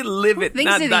 Live it,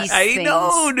 not die. I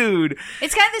know, dude.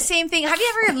 It's kind of the same thing. Have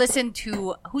you ever listened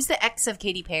to... Who's the ex of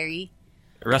Katy Perry?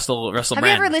 Russell Brand. Have you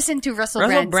ever listened to Russell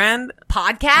Brand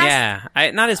podcast?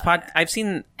 Yeah. Not his I've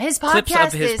seen his clips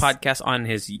of his podcast on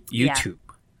his YouTube. Yeah.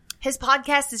 His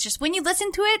podcast is just, when you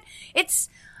listen to it, it's...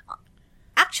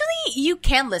 Actually, you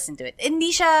can listen to it.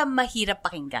 Hindi siya mahirap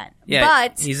pakinggan. Yeah,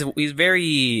 but he's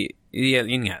very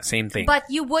Yeah, same thing. But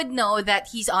you would know that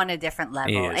he's on a different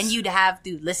level, and you'd have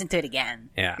to listen to it again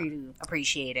to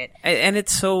appreciate it. And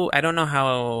it's so, I don't know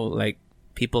how like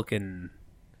people can.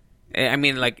 I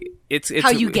mean, like it's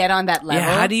how you get on that level.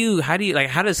 Yeah, how do you like?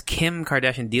 How does Kim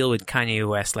Kardashian deal with Kanye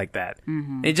West like that?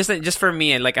 Mm-hmm. It just for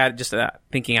me, like I just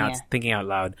thinking out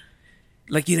loud,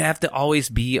 like you'd have to always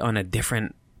be on a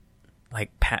different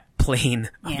like plane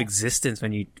of existence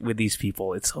when you with these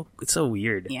people. It's so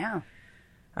weird. Yeah.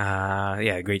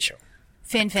 Great show.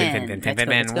 Fin.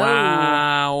 Let's go.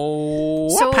 Wow.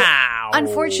 So,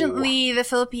 unfortunately, the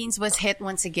Philippines was hit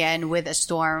once again with a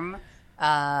storm.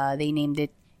 They named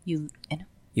it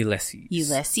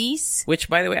Ulysses. Which,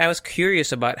 by the way, I was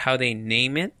curious about how they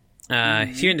name it.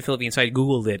 Here in the Philippines, so I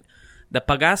Googled it. The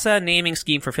Pagasa naming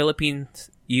scheme for Philippines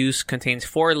use contains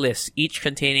 4 lists, each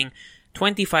containing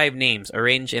 25 names,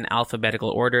 arranged in alphabetical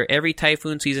order. Every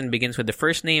typhoon season begins with the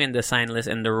first name in the sign list,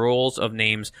 and the roles of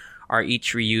names are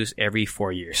each reused every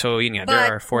 4 years. So, there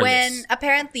are 4 lists.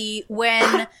 Apparently,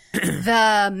 when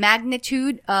the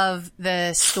magnitude of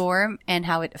the storm and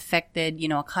how it affected,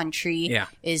 a country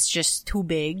is just too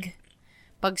big,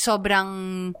 pag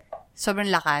sobrang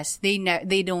lakas,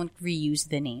 they don't reuse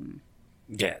the name.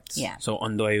 Yes. Yeah. So,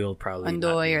 Ondoy will probably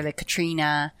Ondoy or like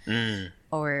Katrina.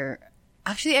 Or...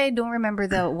 Actually, I don't remember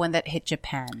the one that hit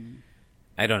Japan.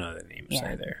 I don't know the names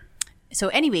either. So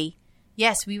anyway,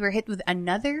 yes, we were hit with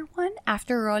another one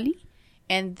after Rolly.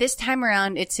 And this time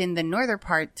around, it's in the northern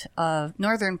part of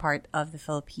the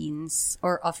Philippines,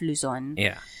 or of Luzon.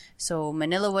 Yeah. So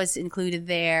Manila was included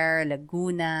there,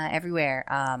 Laguna, everywhere.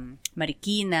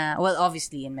 Marikina, well,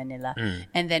 obviously in Manila.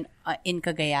 And then in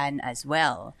Cagayan as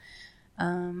well.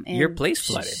 And your place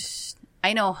flooded.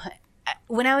 I know.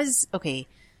 When I was... Okay.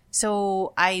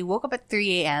 So I woke up at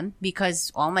 3 a.m. because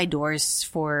all my doors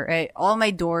in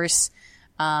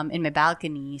my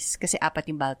balconies, kasi 4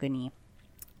 yung balcony,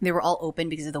 they were all open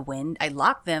because of the wind. I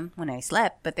locked them when I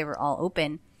slept, but they were all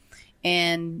open.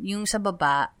 And yung sa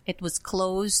baba, it was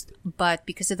closed, but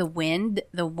because of the wind,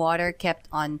 the water kept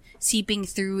on seeping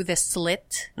through the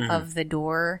slit of the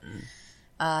door.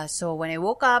 So when I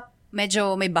woke up,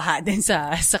 medyo may baha din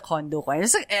sa condo ko.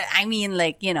 I mean,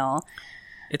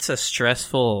 it's a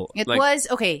stressful... It's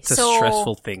a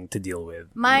stressful thing to deal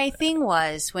with. My thing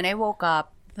was, when I woke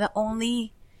up, the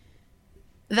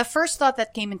first thought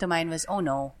that came into mind was, oh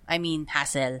no,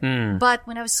 hassle. But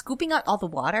when I was scooping out all the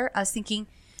water, I was thinking,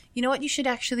 you know what, you should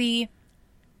actually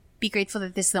be grateful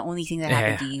that this is the only thing that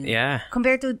happened to you. Yeah.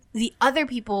 Compared to the other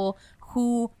people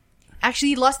who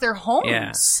actually lost their homes.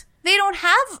 Yeah. They don't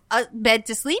have a bed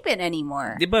to sleep in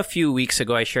anymore. A few weeks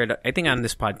ago, I shared, I think on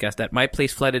this podcast, that my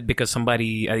place flooded because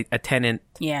somebody, a tenant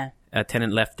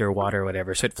left their water or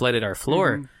whatever, so it flooded our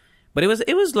floor. But it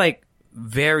was like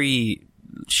very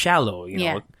shallow,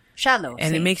 shallow.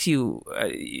 And it makes you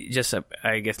just,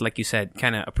 I guess, like you said,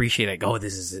 kind of appreciate, like, oh,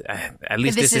 this is at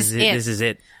least this is it. This is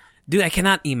it, dude. I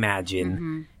cannot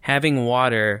imagine having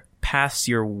water past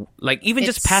your, like, even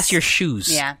just past your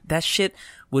shoes. Yeah, that shit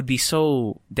would be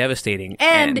so devastating,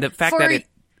 and the fact that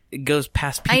it goes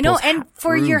past people's and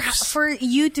for roofs. for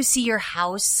you to see your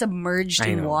house submerged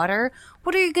in water,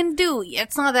 what are you gonna do?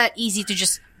 It's not that easy to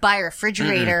just buy a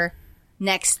refrigerator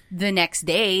the next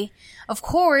day. Of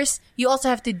course, you also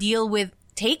have to deal with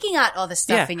taking out all the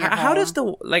stuff in your home. How does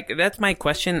that's my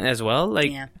question as well.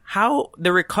 Like, how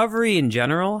the recovery in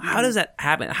general? How does that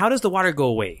happen? How does the water go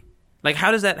away? Like,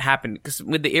 how does that happen? Because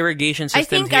with the irrigation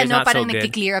system here, it's not so good. I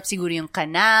think, nagki-clear up siguro yung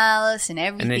canals and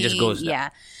everything. And then it just goes down. Yeah.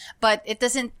 But it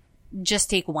doesn't just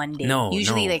take one day. No,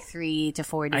 usually like 3 to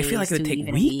 4 days. I feel like it would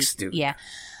take weeks, dude. Yeah.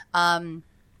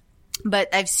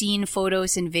 But I've seen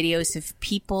photos and videos of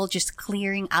people just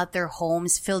clearing out their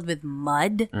homes filled with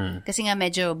mud. Kasi nga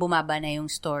medyo bumaba na yung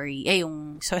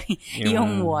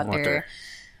yung water.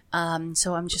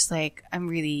 So I'm just like, I'm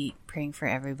really praying for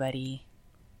everybody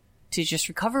to just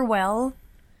recover well.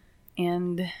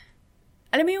 And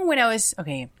alam mo yung when I was,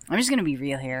 okay, I'm just gonna be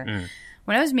real here.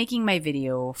 When I was making my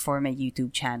video for my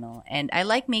YouTube channel, and I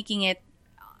like making it,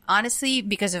 honestly,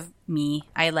 because of me,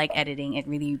 I like editing. It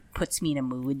really puts me in a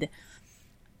mood.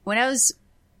 When I was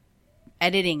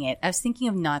editing it, I was thinking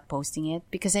of not posting it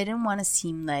because I didn't want to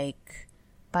seem like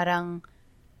parang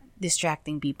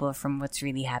distracting people from what's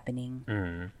really happening.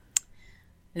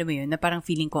 Alam mo yun, na parang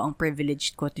feeling ko ang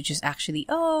privileged ko to just actually,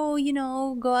 go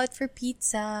out for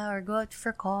pizza or go out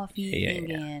for coffee.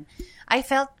 Yeah. I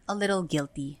felt a little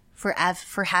guilty for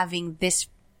having this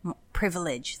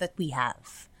privilege that we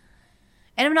have.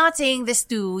 And I'm not saying this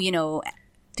to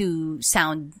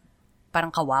sound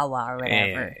parang kawawa or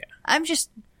whatever. Yeah.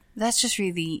 That's just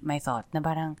really my thought. Na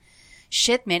parang,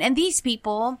 shit, man. And these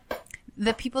people,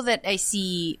 the people that I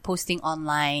see posting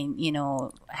online, you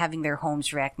know, having their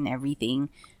homes wrecked and everything,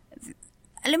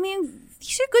 I mean,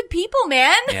 these are good people,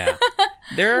 man. Yeah.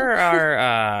 There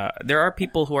are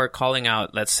people who are calling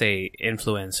out, let's say,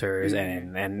 influencers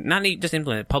and not just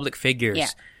influencers, public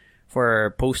figures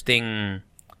for posting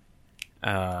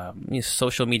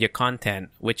social media content,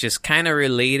 which is kind of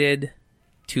related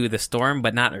to the storm,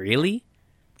 but not really.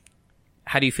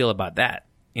 How do you feel about that?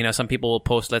 You know, some people will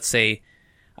post, let's say,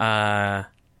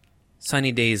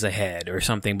 sunny days ahead or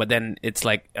something, but then it's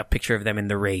like a picture of them in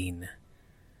the rain.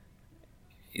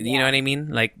 You know what I mean?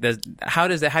 Like, how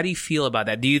do you feel about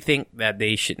that? Do you think that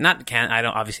they should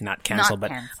obviously not cancel,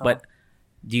 but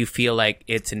do you feel like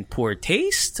it's in poor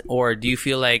taste, or do you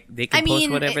feel like they can post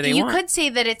whatever they want? You could say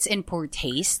that it's in poor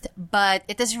taste, but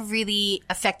it doesn't really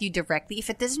affect you directly. If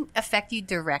it doesn't affect you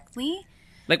directly,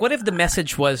 like, what if the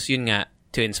message was yun nga,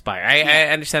 to inspire? I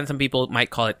understand some people might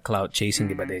call it clout chasing,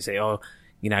 diba? They say, oh,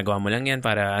 ginagawa mo lang yan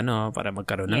para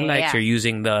magkaroon ng likes. You're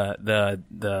using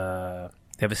the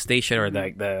devastation or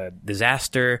the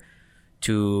disaster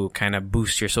to kind of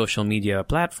boost your social media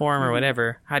platform or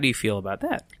whatever. How do you feel about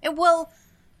that? Well,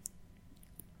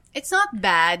 it's not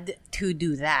bad to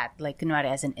do that. Like, kunwari,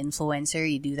 as an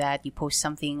influencer, you do that. You post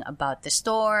something about the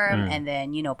storm and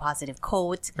then, you know, positive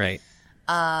quote. Right.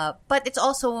 But it's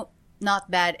also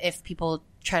not bad if people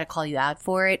try to call you out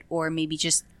for it, or maybe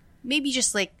just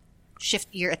like shift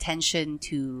your attention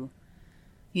to,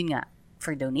 yun nga,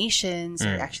 for donations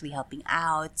or actually helping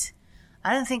out.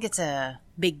 I don't think it's a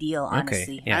big deal,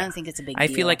 honestly. Okay, yeah. I don't think it's a big deal. I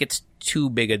feel like it's too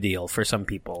big a deal for some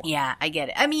people. Yeah, I get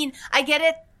it. I mean, I get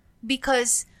it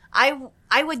because I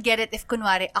would get it if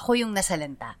kunwari ako yung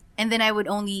nasalanta. And then I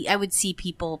would see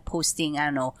people posting, I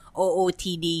don't know,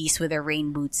 OOTDs with their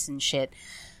rain boots and shit.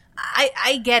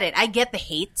 I get it. I get the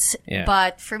hate. Yeah.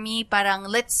 But for me, parang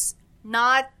let's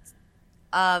not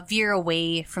veer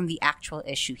away from the actual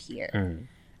issue here.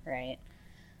 Right?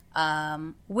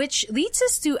 Which leads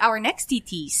us to our next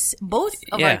TTs. Both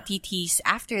of our TTs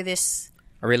after this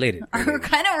are related. Are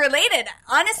kind of related.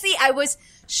 Honestly, I was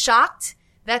shocked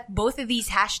that both of these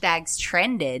hashtags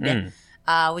trended.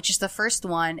 Which is the first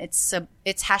one. It's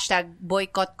hashtag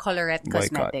Boycott Colorette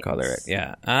Cosmetics. Boycott Colorette,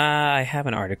 yeah. I have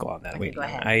an article on that. Okay, wait, go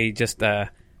ahead. I just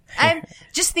I'm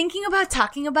just thinking about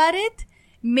talking about it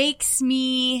makes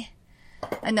me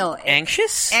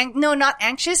anxious? No, not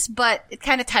anxious, but it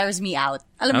kind of tires me out.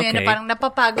 Alam mo yun, na parang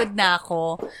napapagod na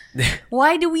ako.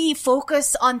 Why do we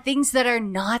focus on things that are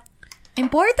not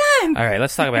important? All right,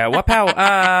 let's talk about it. Wapow.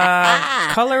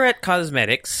 Colorette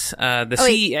Cosmetics,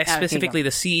 specifically the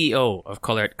CEO of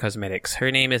Colorette Cosmetics. Her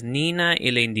name is Nina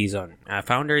Elaine Dizon,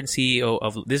 founder and CEO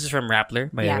of, this is from Rappler,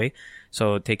 by the way.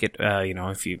 So take it,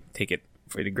 if you take it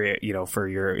for the great,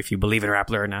 if you believe in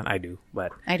Rappler or not, I do,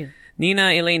 but. I do.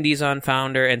 Nina Elaine Dizon,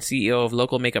 founder and CEO of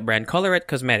local makeup brand Colorette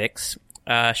Cosmetics.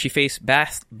 She faced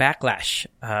backlash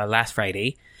last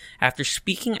Friday after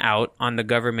speaking out on the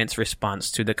government's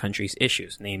response to the country's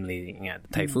issues, namely the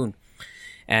typhoon.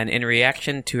 And in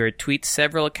reaction to her tweet,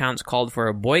 several accounts called for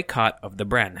a boycott of the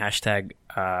brand, hashtag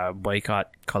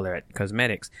boycott Colorette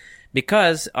Cosmetics.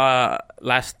 Because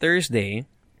last Thursday,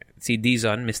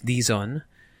 Miss Dizon,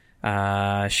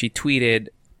 she tweeted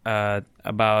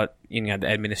about the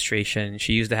administration.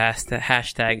 She used the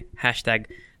hashtag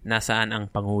Nasaan ang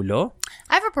Pangulo?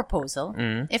 I have a proposal.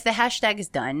 If the hashtag is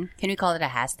done, can we call it a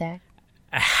hashtag?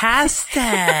 A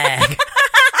hashtag?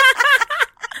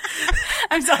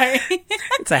 I'm sorry.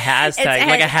 It's a hashtag.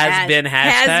 Like a has-been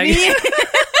hashtag?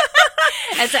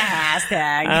 It's a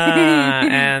hashtag.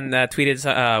 And tweeted,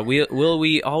 will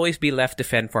we always be left to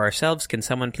fend for ourselves? Can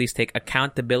someone please take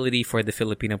accountability for the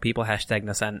Filipino people? Hashtag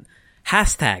Nasaan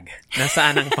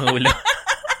ang Pangulo?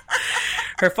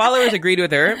 Her followers agreed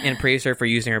with her and praised her for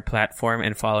using her platform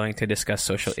and following to discuss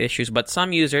social issues. But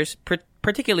some users,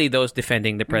 particularly those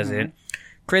defending the president,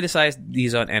 criticized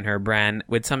Dizon and her brand,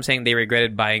 with some saying they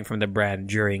regretted buying from the brand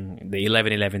during the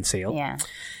 11/11 sale. Yeah.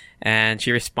 And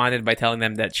she responded by telling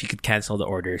them that she could cancel the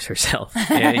orders herself.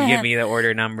 Give me the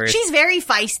order numbers. She's very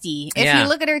feisty. If you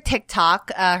look at her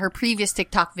TikTok, her previous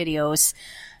TikTok videos,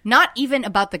 not even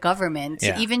about the government,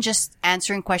 even just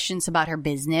answering questions about her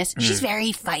business. She's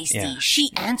very feisty. Yeah. She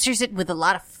answers it with a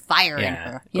lot of fire in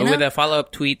her. You know? With the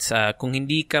follow-up tweets, kung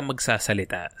hindi ka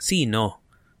magsasalita, sino?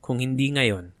 Kung hindi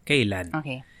ngayon, kailan?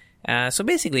 Okay. So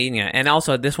basically, and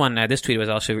also this tweet was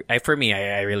also, for me,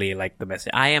 I really like the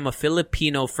message. I am a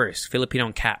Filipino first, Filipino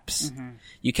in caps.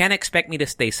 You can't expect me to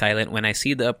stay silent when I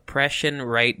see the oppression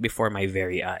right before my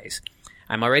very eyes.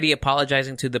 I'm already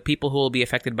apologizing to the people who will be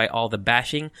affected by all the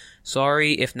bashing.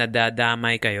 Sorry if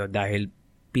nadadamay kayo dahil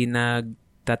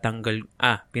pinagtatanggol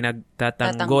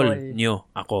nyo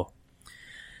ako.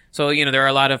 So, there are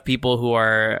a lot of people who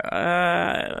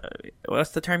are,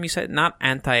 what's the term you said? Not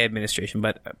anti-administration,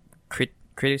 but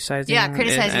criticizing. Yeah,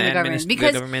 criticizing the government.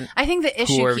 Because the government I think the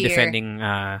issue who are here... defending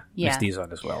Ms.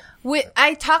 Dizon as well.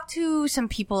 I talked to some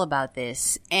people about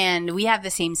this, and we have the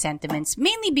same sentiments,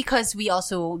 mainly because we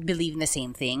also believe in the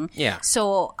same thing. Yeah.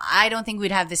 So I don't think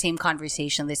we'd have the same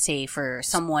conversation, let's say, for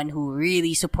someone who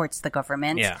really supports the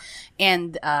government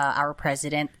and our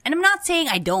president. And I'm not saying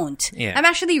I don't. Yeah. I'm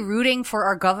actually rooting for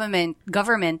our government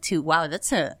to... Wow,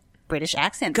 that's a British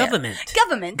accent. Government.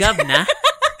 Governor.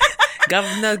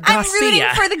 Governor Garcia. I'm rooting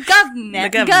for the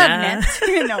government.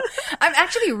 governor. I'm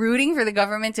actually rooting for the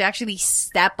government to actually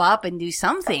step up and do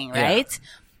something, right?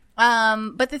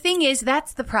 Yeah. But the thing is,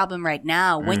 that's the problem right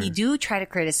now. When you do try to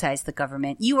criticize the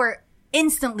government, you are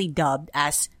instantly dubbed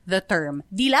as the term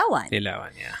dilawan. Dilawan,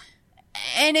 yeah.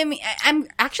 And I'm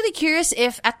actually curious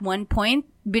if at one point,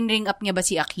 binring up niya ba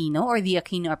si Aquino or the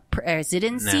Aquino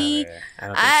presidency? No, I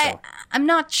don't think so. I'm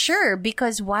not sure,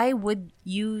 because why would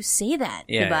you say that?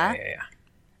 Yeah, diba?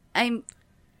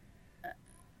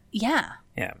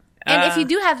 Yeah. And if you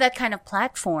do have that kind of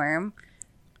platform,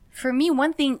 for me,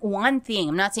 one thing,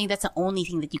 I'm not saying that's the only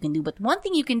thing that you can do, but one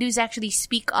thing you can do is actually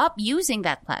speak up using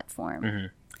that platform. Mm-hmm.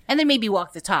 And then maybe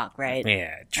walk the talk, right?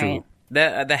 Yeah, true. Right?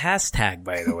 The hashtag,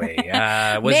 by the way,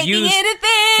 was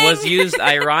was used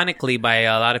ironically by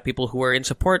a lot of people who were in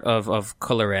support of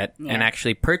Colorette and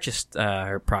actually purchased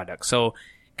her product. So,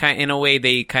 in a way,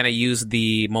 they kind of used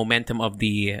the momentum of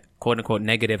the quote-unquote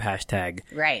negative hashtag,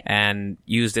 right, and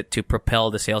used it to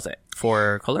propel the sales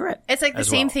for Colorette. It's like the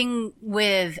same thing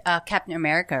with Captain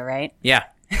America, right? Yeah,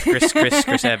 Chris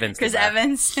Evans. Chris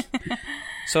Evans.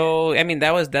 So, I mean,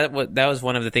 that was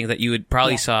one of the things that you would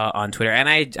probably saw on Twitter. And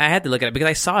I had to look at it because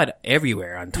I saw it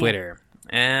everywhere on Twitter.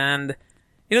 Yeah. And,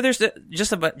 there's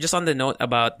just on the note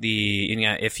about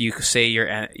if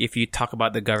you talk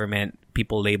about the government,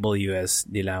 people label you as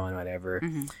dilawan, whatever.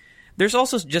 Mm-hmm. There's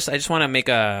also I just want to make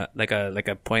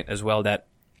a point as well that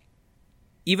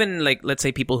even let's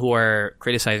say people who are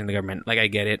criticizing the government, I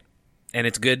get it. And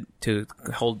it's good to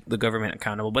hold the government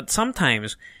accountable. But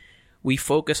sometimes we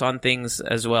focus on things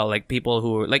as well, like people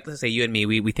who, let's say you and me,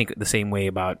 we think the same way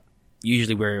about,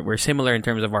 usually we're similar in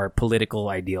terms of our political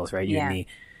ideals, right? You and me.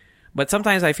 But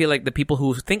sometimes I feel like the people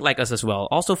who think like us as well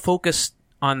also focus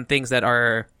on things that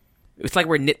are, it's like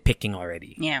we're nitpicking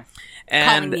already. Yeah.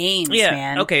 And, calling names,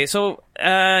 man. Okay, so,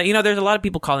 there's a lot of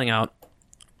people calling out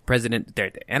President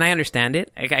Duterte. And I understand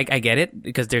it. I get it,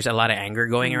 because there's a lot of anger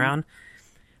going around.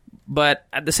 But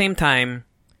at the same time,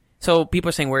 so people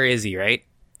are saying, where is he, right?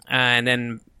 And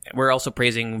then we're also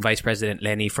praising Vice President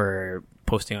Lenny for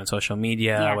posting on social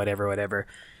media, whatever.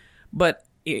 But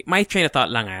my train of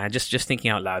thought lang, just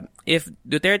thinking out loud, if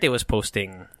Duterte was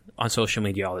posting on social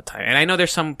media all the time, and I know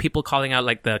there's some people calling out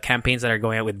the campaigns that are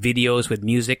going out with videos, with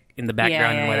music in the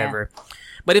background and whatever. Yeah.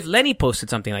 But if Lenny posted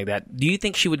something like that, do you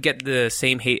think she would get the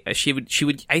same hate? She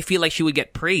would. I feel like she would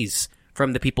get praise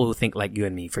from the people who think like you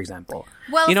and me, for example.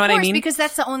 Well, you know of course, what I mean? Because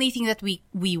that's the only thing that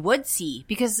we would see.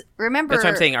 Because remember, that's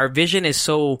what I'm saying. Our vision is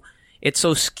so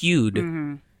skewed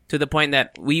to the point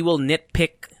that we will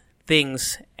nitpick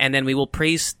things and then we will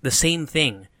praise the same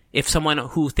thing if someone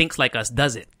who thinks like us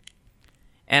does it.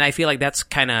 And I feel like that's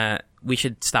we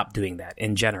should stop doing that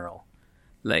in general.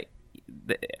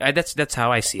 That's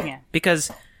how I see it. Yeah. Because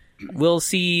we'll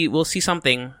see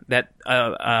something that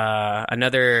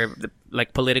another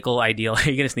political ideal. Are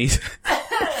you gonna sneeze?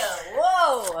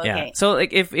 Whoa. Okay. Yeah. So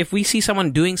if we see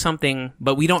someone doing something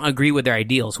but we don't agree with their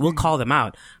ideals, we'll call them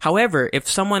out. However, if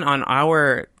someone on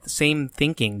our same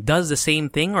thinking does the same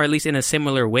thing, or at least in a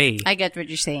similar way, I get what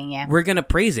you're saying. Yeah. We're gonna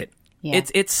praise it. Yeah.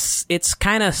 It's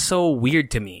kind of so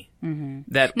weird to me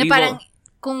that na parang,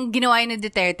 kung ginawa ni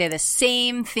Duterte the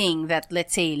same thing that,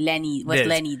 let's say, Lenny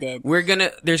did.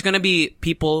 There's gonna be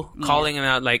people calling him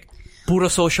out puro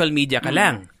social media ka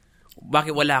lang.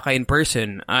 Bakit wala ka in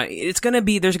person? There's gonna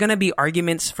be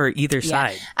arguments for either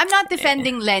side. I'm not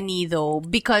defending Lenny though,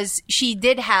 because she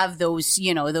did have those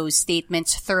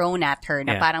statements thrown at her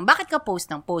na parang, bakit ka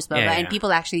post ng post, blah, blah, and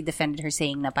people actually defended her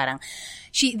saying na parang,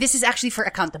 this is actually for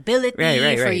accountability,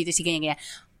 for you to see ganyan.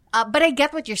 But I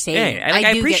get what you're saying. Yeah,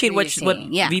 I appreciate what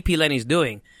VP Lenny's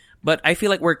doing. But I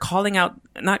feel like we're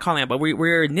not calling out, but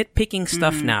we're nitpicking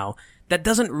stuff now that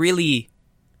doesn't really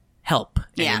help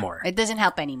anymore. It doesn't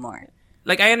help anymore.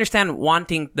 I understand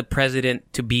wanting the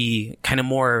president to be kind of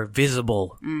more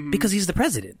visible because he's the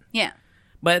president. Yeah.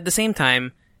 But at the same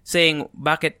time, saying,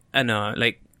 bakit,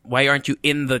 why aren't you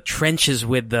in the trenches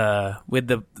with the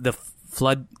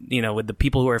flood, with the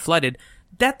people who are flooded?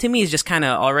 That to me is just kind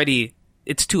of already,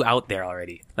 it's too out there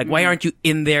already. Why aren't you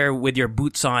in there with your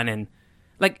boots on and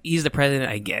like, he's the president,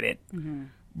 I get it.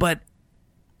 But,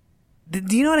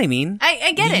 do you know what I mean?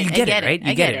 I get it. You get it, right?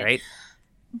 You get it, right?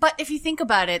 But if you think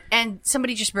about it, and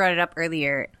somebody just brought it up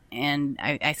earlier, and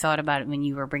I thought about it when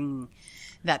you were bringing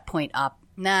that point up,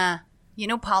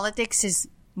 politics is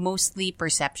mostly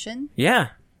perception. Yeah.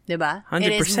 Diba? 100%.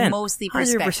 It is mostly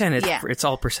perception. 100%. It's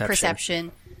all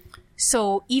perception.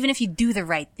 So even if you do the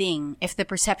right thing, if the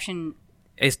perception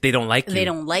is they don't like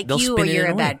you, or you're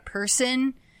a bad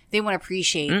person, they won't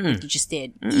appreciate what you just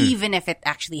did, even if it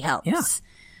actually helps. Yeah.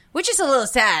 Which is a little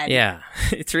sad. Yeah,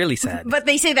 it's really sad. But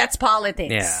they say that's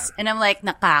politics. Yeah. And I'm like,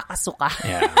 nakakasuka.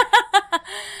 Yeah.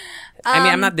 I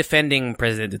mean, I'm not defending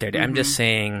President Duterte. I'm just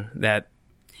saying that...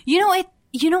 You know what?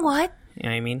 You know what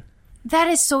I mean? That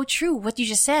is so true, what you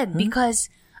just said. Because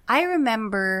I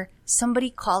remember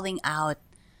somebody calling out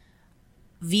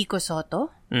Vico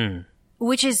Soto,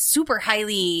 which is super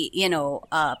highly,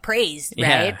 praised,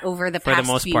 right? Over the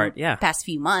past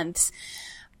few months.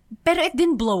 But it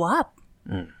didn't blow up.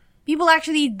 People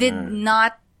actually did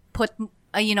not put,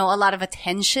 a lot of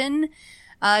attention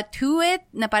to it,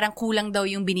 na parang kulang daw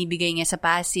yung binibigay niya sa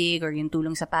Pasig or yung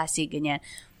tulong sa Pasig, ganyan.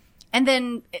 And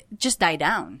then it just died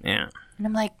down. Yeah. And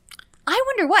I'm like, I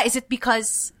wonder why. Is it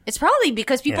because, it's probably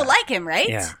because people like him, right?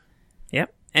 Yeah.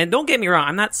 Yep. And don't get me wrong,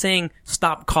 I'm not saying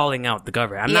stop calling out the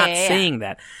government. I'm not saying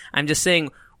that. I'm just saying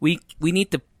we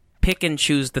need to pick and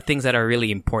choose the things that are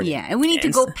really important. Yeah, and we need to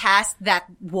go past that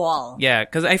wall. Yeah,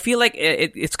 because I feel like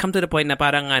it's come to the point na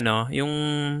parang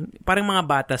yung parang mga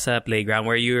bata sa playground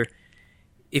where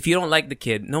if you don't like the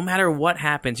kid, no matter what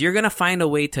happens, you're gonna find a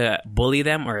way to bully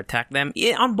them or attack them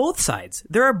on both sides.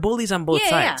 There are bullies on both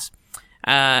sides.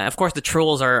 Yeah. Of course, the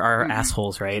trolls are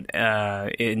assholes, right?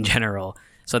 In general.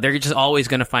 So they're just always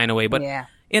going to find a way. But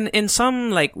in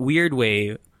some like weird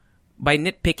way, by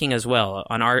nitpicking as well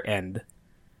on our end,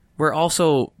 we're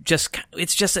also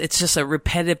it's just a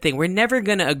repetitive thing. We're never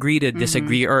going to agree to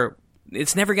disagree or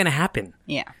it's never going to happen.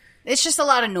 Yeah. It's just a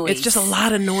lot of noise. It's just a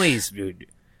lot of noise, dude.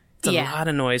 It's a lot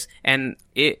of noise. And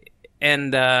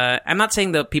I'm not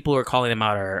saying the people who are calling them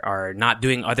out are not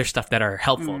doing other stuff that are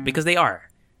helpful because they are.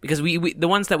 Because we the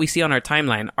ones that we see on our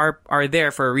timeline are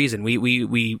there for a reason.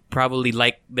 We probably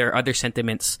like their other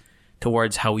sentiments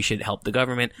towards how we should help the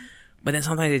government. But then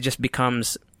sometimes it just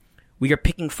becomes we are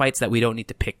picking fights that we don't need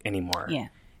to pick anymore. Yeah.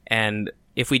 And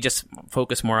if we just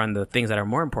focus more on the things that are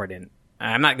more important,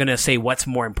 I'm not gonna say what's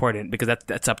more important because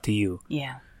that's up to you.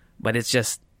 Yeah. But it's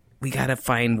just we gotta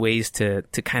find ways to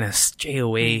kind of stay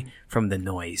away from the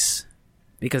noise.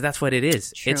 Because that's what it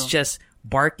is. True. It's just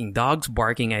dogs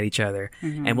barking at each other,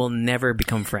 and we'll never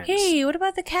become friends. Hey, what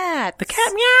about the cat? The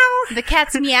cat meow. The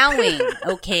cat's meowing.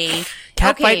 Okay.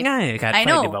 Cat fight nga. Cat I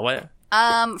know. Fight, diba? What?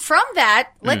 From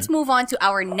that, let's move on to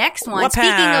our next one.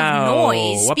 Speaking of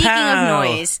noise.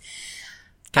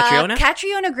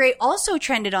 Catriona Gray also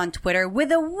trended on Twitter with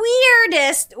the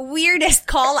weirdest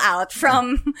call out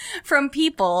from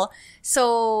people.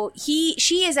 So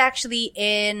she is actually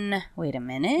in, wait a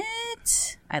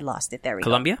minute. I lost it. There we go.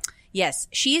 Colombia? Yes.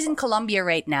 She is in Colombia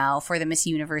right now for the Miss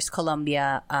Universe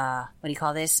Colombia, what do you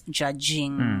call this?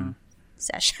 Judging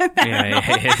session.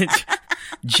 Yeah.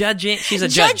 Judging. She's a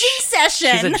judge. Judging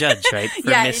session. She's a judge, right?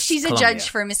 Miss she's Colombia. A judge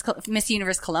for Miss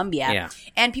Universe Colombia. Yeah.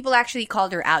 And people actually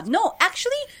called her out. No,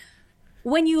 actually,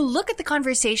 when you look at the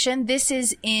conversation, this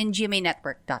is in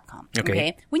gmanetwork.com.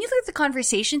 Okay. When you look at the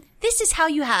conversation, this is how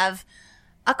you have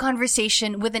a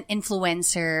conversation with an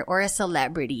influencer or a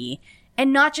celebrity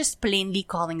and not just plainly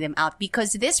calling them out,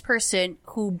 because this person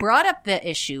who brought up the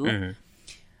issue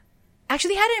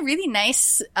actually had a really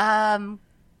nice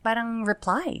parang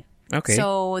reply. Okay.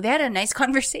 So they had a nice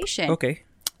conversation. Okay.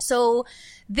 So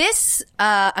this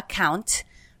account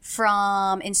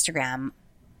from Instagram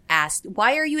asked,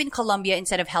 why are you in Colombia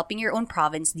instead of helping your own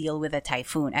province deal with a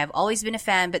typhoon? I've always been a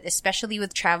fan, but especially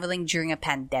with traveling during a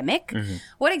pandemic.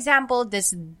 What example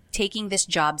does taking this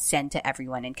job send to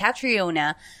everyone? And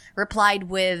Catriona replied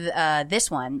with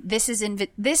this one.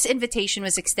 This invitation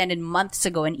was extended months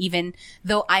ago, and even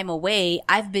though I'm away,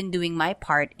 I've been doing my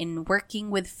part in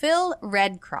working with Philippine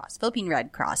Red Cross,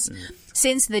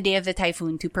 since the day of the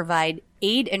typhoon to provide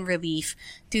aid and relief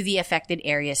to the affected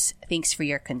areas. Thanks for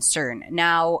your concern.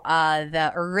 Now,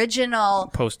 the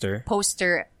original poster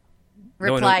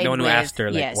replied no one who with, asked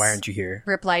her, like, why aren't you here?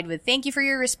 Replied with, thank you for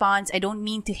your response. I don't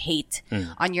mean to hate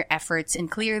on your efforts,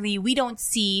 and clearly we don't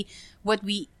see what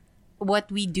we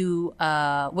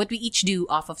each do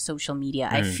off of social media.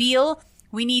 I feel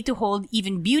we need to hold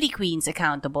even beauty queens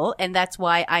accountable, and that's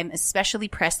why I'm especially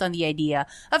pressed on the idea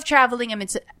of traveling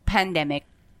amidst a pandemic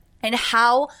and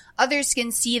how others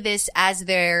can see this as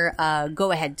their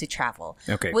go-ahead to travel.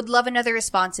 Okay. Would love another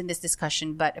response in this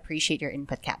discussion, but appreciate your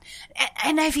input, Kat.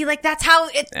 And I feel like that's how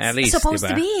it's supposed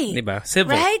to be. Diba?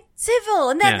 Civil. Right? Civil.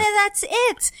 And that's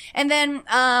it. And then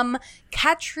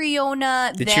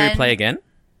Catriona Did she reply again?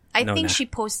 I think she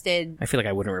posted... I feel like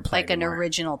I wouldn't reply anymore. An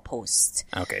original post.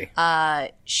 Okay.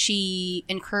 She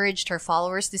encouraged her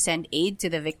followers to send aid to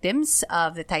the victims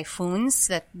of the typhoons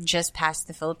that just passed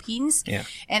the Philippines. Yeah.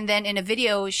 And then in a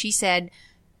video, she said,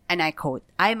 and I quote,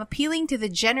 "I am appealing to the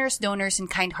generous donors and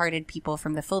kind-hearted people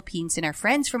from the Philippines and our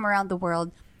friends from around the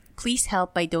world. Please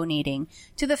help by donating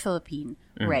to the Philippine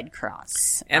Red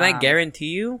Cross." And I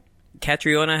guarantee you,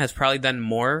 Catriona has probably done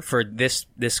more for this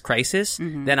crisis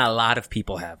than a lot of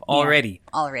people have already.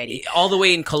 Yeah, already. All the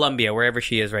way in Colombia, wherever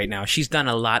she is right now. She's done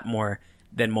a lot more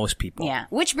than most people. Yeah,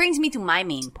 which brings me to my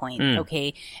main point,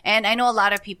 okay? And I know a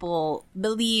lot of people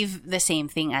believe the same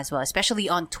thing as well, especially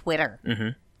on Twitter.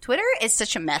 Twitter is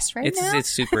such a mess now. It's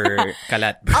super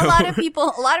kalat, bro. A lot of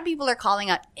people are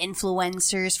calling out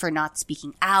influencers for not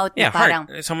speaking out. Yeah,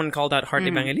 Heart. Someone called out Heart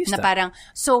Evangelista. Na parang,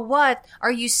 so what?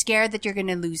 Are you scared that you're going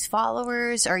to lose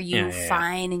followers? Are you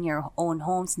fine in your own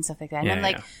homes and stuff like that? And I'm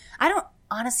like, I don't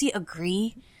honestly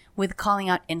agree with calling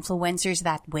out influencers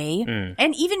that way.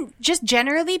 And even just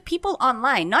generally people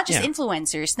online, not just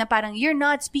influencers, na parang you're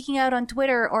not speaking out on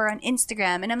Twitter or on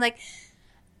Instagram. And I'm like,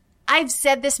 I've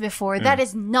said this before, that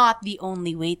is not the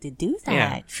only way to do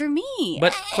that for me.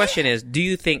 But question is, do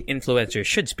you think influencers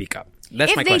should speak up?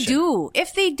 That's my question.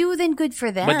 If they do, then good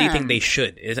for them. But do you think they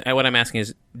should? What I'm asking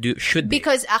is, should they?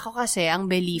 Because ako kasi, ang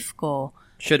belief ko,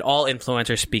 should all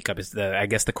influencers speak up is I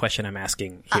guess the question I'm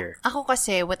asking here. Ako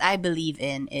kasi, what I believe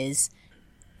in is,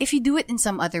 if you do it in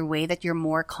some other way that you're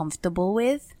more comfortable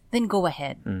with, then go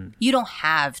ahead. You don't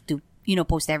have to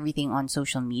post everything on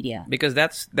social media. Because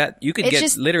you could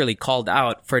get literally called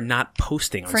out for not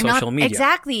posting on social media.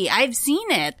 Exactly. I've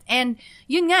seen it. And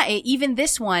yun nga even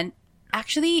this one,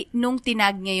 actually, nung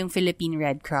tinag niya yung Philippine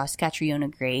Red Cross, Catriona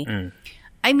Gray,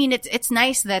 I mean, it's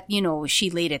nice that, she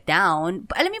laid it down.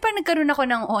 Alam mo, parang nagkaroon ako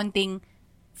ng onting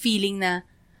feeling na,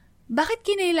 bakit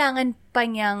kinailangan pa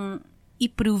niyang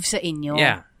i-prove sa inyo?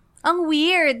 Yeah. Ang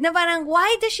weird. Na parang,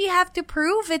 why does she have to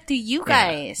prove it to you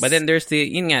guys? But then there's the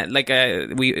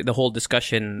whole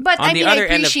discussion but on the other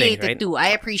end of things, right? Too. I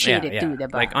appreciate it too,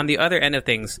 diba? Like on the other end of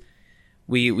things,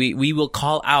 we will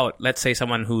call out, let's say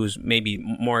someone who's maybe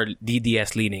more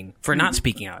DDS leaning for not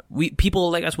speaking out.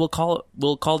 People like us will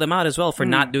call them out as well for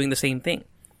not doing the same thing.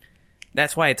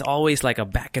 That's why it's always like a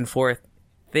back and forth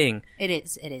thing. It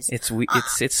is.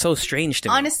 It's so strange to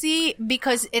me. Honestly,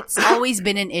 because it's always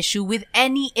been an issue with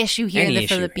any issue here in the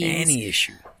Philippines. Any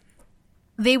issue.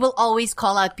 They will always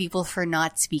call out people for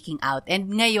not speaking out.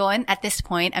 And ngayon, at this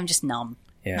point, I'm just numb.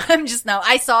 Yeah. I'm just numb.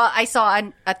 I saw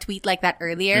a tweet like that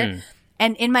earlier.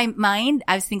 And in my mind,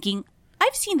 I was thinking,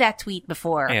 I've seen that tweet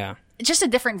before. Yeah. Just a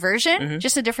different version,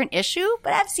 just a different issue,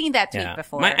 but I've seen that tweet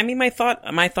before. My thought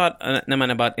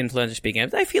naman about influencers speaking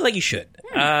out, I feel like you should.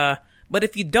 But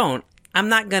if you don't, I'm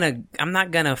not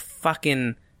gonna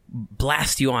fucking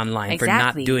blast you online for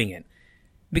not doing it.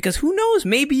 Because who knows?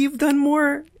 Maybe you've done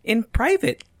more in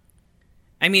private.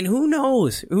 I mean, who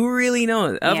knows? Who really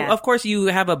knows? Of course, you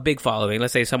have a big following.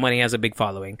 Let's say somebody has a big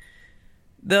following.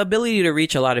 The ability to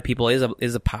reach a lot of people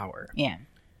is a power. Yeah.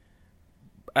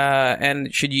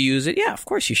 And should you use it? Yeah, of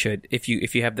course you should. If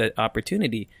you have the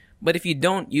opportunity. But if you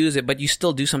don't use it, but you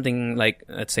still do something like,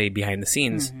 let's say, behind the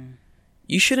scenes.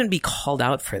 You shouldn't be called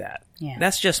out for that. Yeah.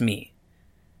 That's just me.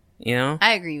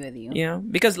 I agree with you.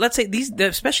 Because let's say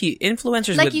especially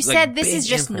influencers like you said, this is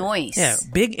just noise. Yeah,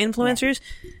 big influencers,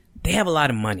 they have a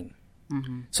lot of money.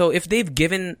 So if they've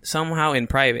given somehow in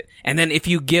private, and then if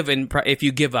you give,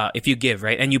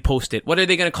 right, and you post it, what are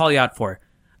they going to call you out for?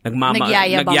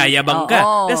 Nagyayabang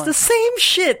ka. That's the same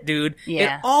shit, dude.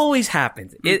 Yeah. It always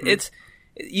happens. It's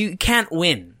you can't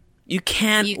win. You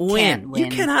win. You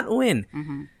cannot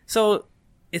win. So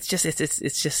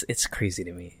it's crazy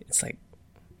to me. It's like,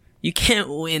 you can't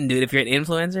win, dude, if you're an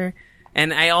influencer.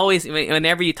 And I always,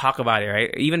 whenever you talk about it,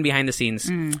 right, even behind the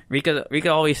scenes, Rika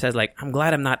always says, like, I'm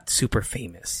glad I'm not super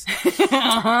famous.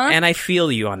 And I feel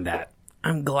you on that.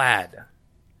 I'm glad.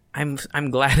 I'm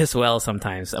glad as well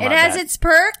sometimes about that. It has its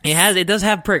perks. It does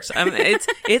have perks.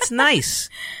 It's nice.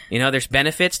 There's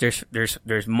benefits,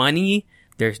 there's money,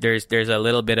 there's a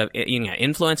little bit of,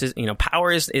 influence is,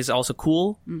 power is also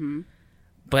cool.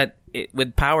 But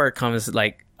with power comes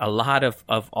like a lot of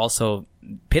also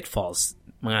pitfalls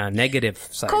mga negative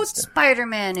sides. Quote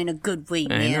Spider-Man in a good way,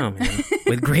 man. I know, man.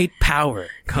 With great power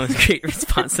comes great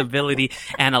responsibility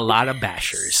and a lot of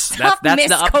bashers. Stop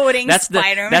misquoting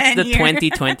Spider-Man. That's the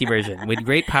 2020 version. With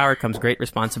great power comes great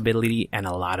responsibility and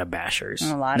a lot of bashers.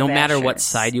 No matter what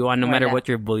side you on, no matter what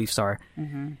your beliefs are,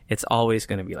 it's always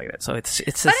going to be like that. So it's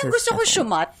parang gusto ko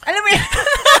shumat. Alam mo yan?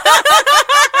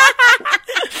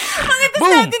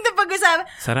 Ang natin ito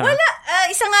pag-usapan. Wala.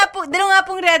 Isa nga po, dalawa nga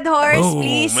pong Red Horse, boom.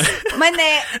 Please.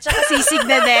 Mane. Tsaka sisig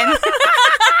na din.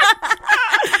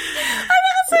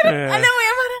 Alam mo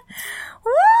yan, parang,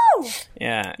 woo!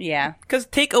 Yeah. Because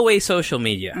take away social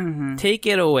media. Take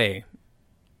it away.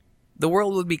 The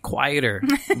world would be quieter,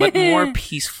 but more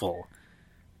peaceful.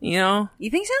 You know?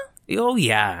 You think so? Oh,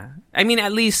 yeah. I mean,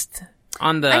 at least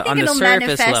on the surface level. I think it'll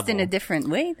manifest in a different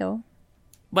way, though.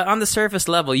 But on the surface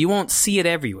level, you won't see it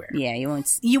everywhere. Yeah, you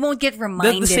won't get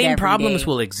reminded. The same problems day.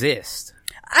 will exist.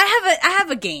 I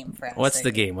have a game, friends. What's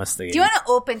the game? Do you want to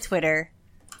open Twitter?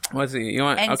 What's it? You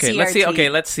want? And okay, see let's see. Tweet. Okay,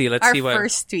 let's see. Let's our see what. Our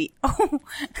first tweet.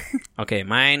 Okay,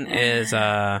 mine is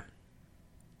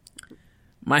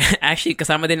actually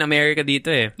kasama din America dito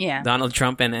eh. Yeah. Donald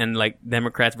Trump and like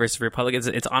Democrats versus Republicans.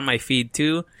 It's on my feed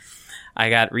too. I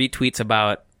got retweets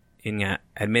about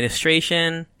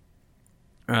administration.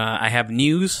 I have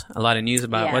news, a lot of news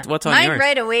about what's on mine yours.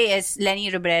 Right away is Lenny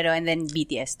Robredo and then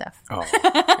BTS stuff. Oh,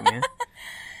 yeah.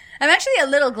 I'm actually a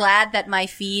little glad that my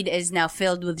feed is now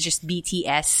filled with just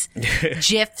BTS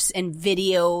GIFs and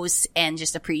videos and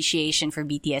just appreciation for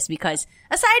BTS because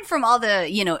aside from all the,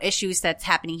 issues that's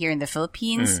happening here in the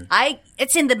Philippines,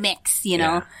 it's in the mix,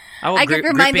 know. I get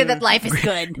reminded that life is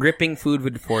good. Gripping food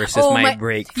with force is my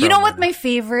break. You know what my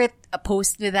favorite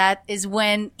post with that is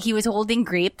when he was holding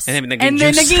grapes and then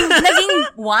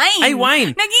naging wine. Ay,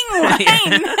 wine. Naging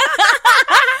wine.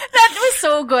 That was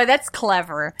so good. That's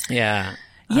clever. Yeah.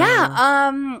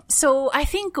 Yeah. So I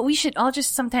think we should all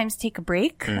just sometimes take a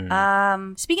break.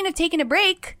 Speaking of taking a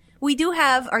break, we do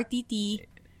have our TT.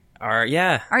 Our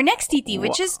next TT,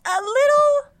 which is a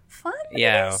little fun.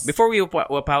 Yeah. Before we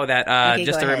wapow that,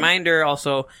 just a reminder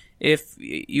also, if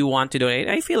you want to donate,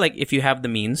 I feel like if you have the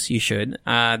means, you should.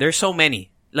 There's so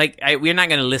many. Like, we're not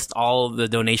going to list all the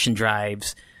donation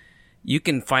drives. You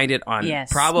can find it on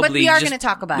probably. But we are going to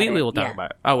talk about it. We will talk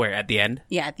about it. Oh, where? At the end?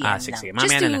 Yeah, at the end. Just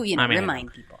to,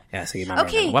 remind people. Yeah, sige,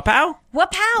 okay. Wapow?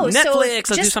 Netflix. So let's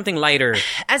do something lighter.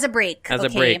 As a break. A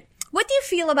break. What do you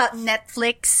feel about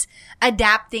Netflix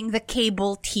adapting the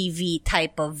cable TV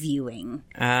type of viewing?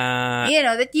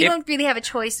 That you don't really have a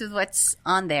choice with what's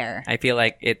on there. I feel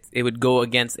like it would go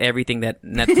against everything that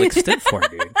Netflix stood for,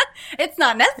 dude. It's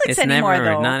not Netflix anymore,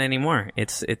 though. Not anymore.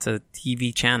 It's a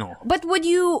TV channel. But would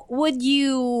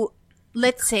you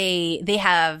let's say they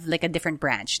have like a different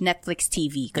branch, Netflix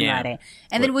TV, kunwari.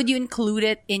 And then would you include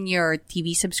it in your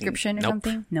TV subscription or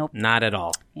something? Nope. Not at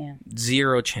all. Yeah.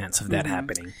 Zero chance of that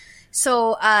happening.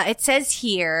 So, it says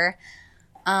here,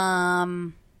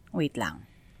 wait lang.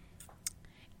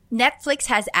 Netflix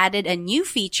has added a new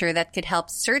feature that could help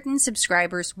certain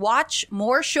subscribers watch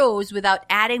more shows without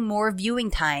adding more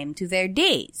viewing time to their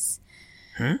days.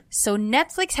 So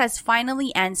Netflix has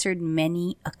finally answered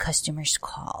many a customer's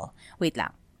call. Wait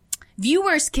lang.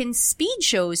 Viewers can speed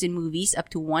shows in movies up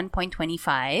to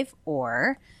 1.25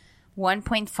 or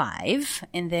 1.5,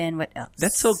 and then what else?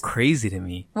 That's so crazy to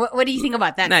me. What do you think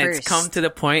about that first? It's come to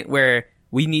the point where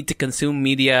we need to consume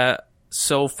media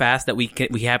so fast that we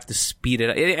have to speed it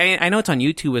up. I know it's on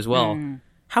YouTube as well.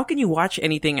 How can you watch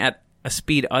anything at a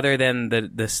speed other than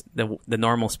the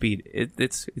normal speed?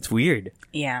 It's weird.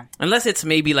 Yeah. Unless it's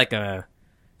maybe like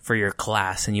for your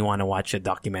class and you want to watch a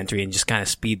documentary and just kind of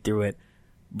speed through it.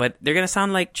 But they're gonna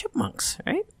sound like chipmunks,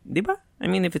 right? Diba? I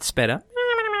mean, if it's sped up.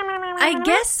 I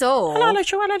guess so.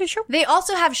 They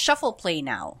also have shuffle play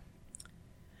now.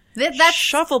 That's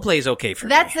shuffle play is okay for me.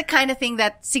 That's the kind of thing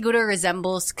that siguro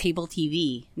resembles cable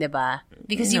TV, diba?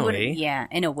 Because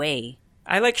in a way.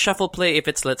 I like shuffle play if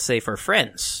it's, let's say, for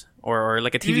friends or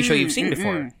like a TV show you've seen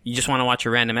before. You just want to watch a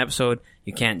random episode.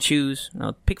 You can't choose.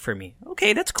 No, pick for me.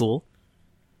 Okay, that's cool.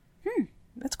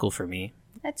 That's cool for me.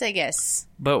 That's, I guess.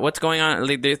 But what's going on?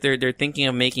 Like they're thinking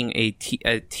of making a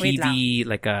TV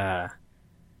like a.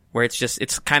 Where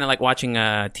it's kind of like watching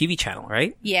a TV channel,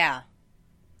 right? Yeah.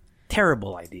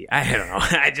 Terrible idea. I don't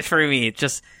know. For me,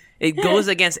 it goes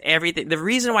against everything. The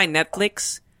reason why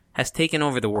Netflix has taken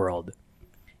over the world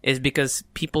is because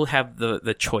people have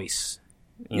the choice.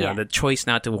 The choice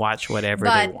not to watch whatever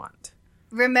they want.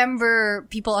 Remember,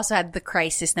 people also had the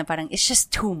crisis na parang, it's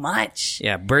just too much.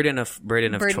 Yeah, burden of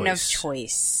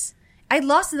choice. I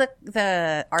lost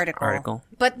the article.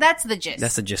 But that's the gist.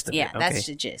 That's the gist of it. Yeah, that's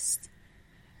the gist.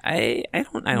 I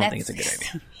don't think it's a good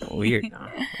idea. Weird. No.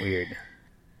 Weird.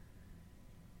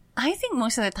 I think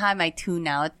most of the time I tune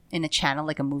out in a channel,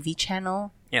 like a movie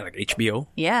channel. Yeah, like HBO.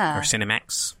 Yeah. Or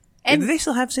Cinemax. Do they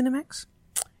still have Cinemax?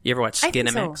 You ever watch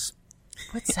Skinemax? So.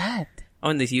 What's that?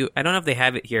 I don't know if they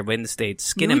have it here, but in the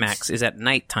States, Skinemax is at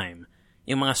nighttime.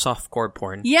 Yung mga softcore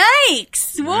porn.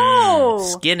 Yikes! Whoa!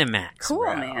 Skinemax. Cool,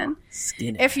 bro. man.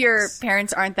 Skinemax. If your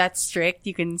parents aren't that strict,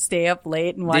 you can stay up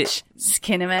late and watch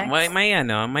Skinemax.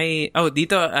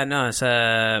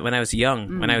 Dito, when I was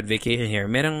young, when I would vacation here,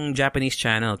 merong Japanese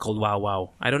channel called Wow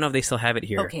Wow. I don't know if they still have it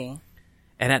here. Okay.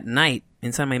 And at night,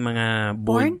 minsan may mga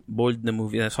bold na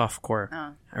movie, softcore.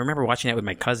 Oh. I remember watching that with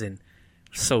my cousin.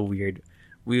 So weird.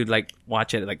 We would like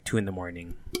watch it at like 2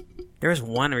 a.m. There was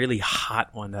one really hot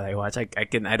one that I watched. I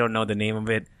don't know the name of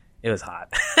it. It was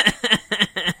hot.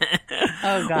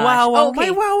 Oh gosh. Wow. Okay.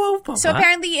 Wow. So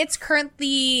apparently it's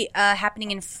currently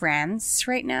happening in France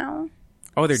right now.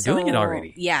 Oh, they're doing it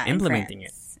already. Yeah, implementing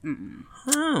it.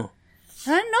 Oh. I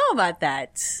don't know about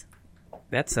that.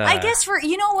 That's I guess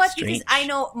you know what? strange. Because I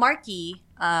know Marky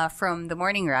from the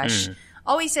Morning Rush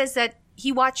always says that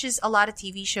he watches a lot of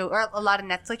TV show or a lot of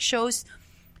Netflix shows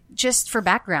just for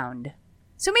background.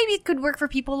 So maybe it could work for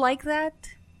people like that.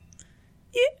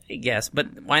 Yeah, I guess.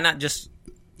 But why not just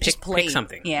pick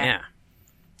something? Yeah.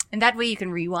 And that way you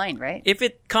can rewind, right? If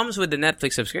it comes with the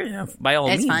Netflix subscription, by all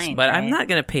means. Fine, but right? I'm not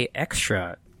going to pay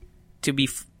extra to be,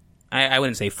 I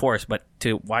wouldn't say forced, but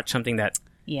to watch something that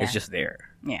is just there.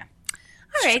 Yeah.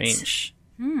 All right. Strange.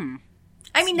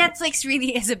 I mean, Netflix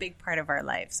really is a big part of our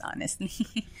lives, honestly.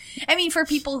 I mean, for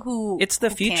people who it's the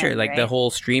future. Like the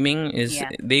whole streaming is.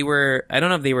 They were. I don't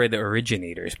know if they were the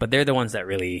originators, but they're the ones that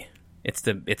really. It's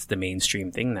the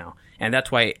mainstream thing now, and that's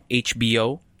why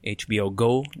HBO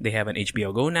Go. They have an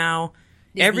HBO Go now.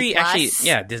 Disney Plus.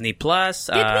 Disney Plus.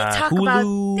 Did we talk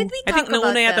Hulu. Did we talk I think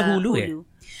about nauna yata Hulu.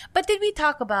 But did we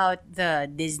talk about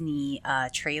the Disney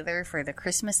trailer for the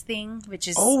Christmas thing, which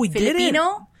is we Filipino?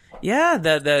 Didn't. Yeah,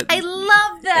 the I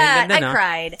love that. Ganda, no?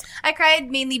 I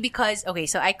cried mainly because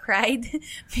I cried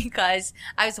because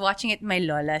I was watching it in my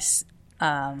lola's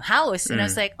house, and I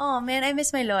was like, oh man, I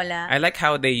miss my lola. I like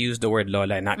how they use the word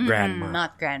lola, not grandma.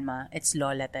 Not grandma. It's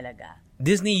lola talaga.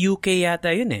 Disney UK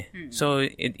yata yun eh. So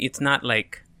it's not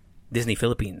like Disney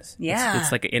Philippines. Yeah.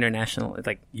 It's like an international, it's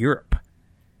like Europe.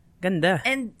 Ganda.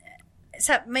 And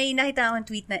may nakita akong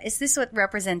tweet na, is this what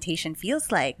representation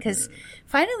feels like? Because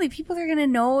finally people are gonna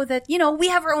know that, we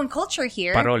have our own culture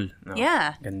here. Parol. No.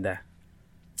 Yeah. Ganda.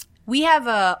 We have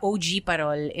a OG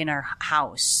parol in our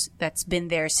house that's been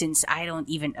there since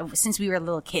since we were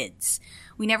little kids.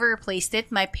 We never replaced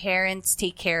it. My parents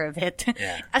take care of it.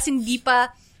 Yeah. As hindi pa,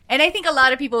 and I think a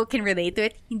lot of people can relate to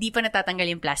it, hindi pa natatanggal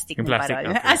yung plastic ng parol.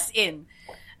 Okay. As in.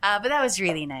 But that was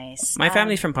really nice. My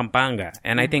family's from Pampanga,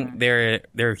 and I think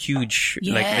they're huge.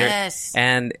 Yes.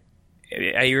 And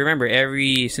I remember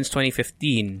since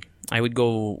 2015, I would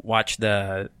go watch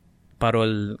the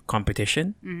parol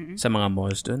competition sa mga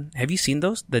malls dun. Have you seen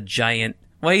those? The giant.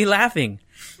 Why are you laughing?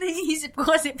 Naisip ko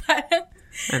kasi parang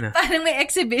may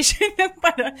exhibition ng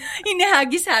parol.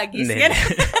 Hinahagis-hagis.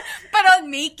 Parol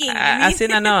making. As in,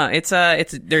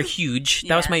 they're huge.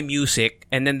 That was my music.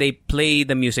 And then they play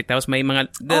the music. That was my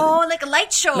mga... like a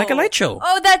light show. Like a light show.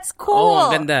 Oh, that's cool.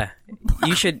 Oh, ang ganda.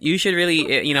 You should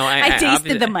really, I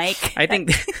tasted the mic. I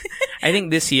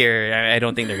think this year, I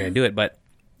don't think they're going to do it, but,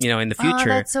 in the future.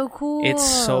 Oh, that's so cool. It's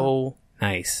so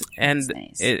nice. And,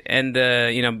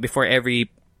 nice. before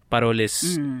every parol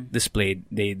is displayed,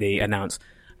 they announce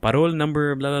parol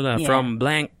number blah blah blah from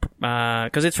blank,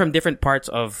 because it's from different parts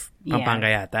of Pampanga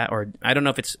yata, or I don't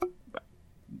know if it's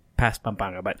past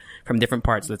Pampanga, but from different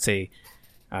parts. Let's say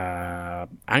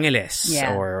Angeles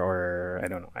or I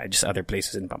don't know, just other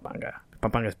places in Pampanga.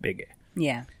 Pampanga's big.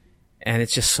 Yeah, and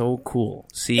it's just so cool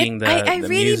seeing the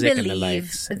really music and the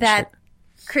lights. That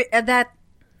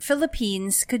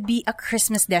Philippines could be a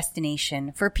Christmas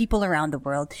destination for people around the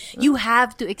world. You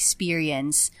have to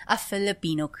experience a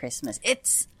Filipino Christmas.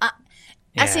 It's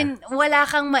as in wala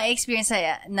kang ma-experience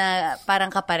na parang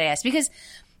kaparehas, because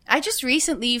I just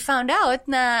recently found out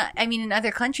in other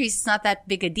countries it's not that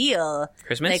big a deal.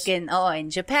 Christmas? Like in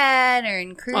Japan or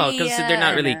in Korea. Well, because they're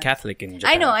not really Catholic in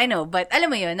Japan. I know, but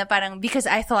alam mo yun, na parang, because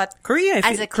I thought Korea,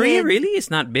 as a kid, Korea really is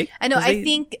not big. I know, I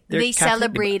think they Catholic,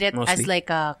 celebrate it mostly. as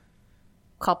like a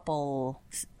couple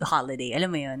holiday.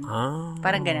 Alam mo yun?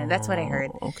 Parang ganun. That's what I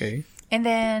heard. Okay. And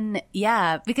then,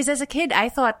 because as a kid, I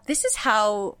thought, this is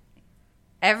how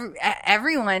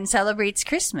everyone celebrates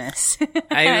Christmas.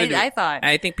 I thought.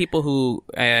 I think people who,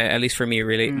 at least for me,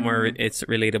 more it's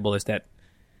relatable is that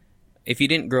if you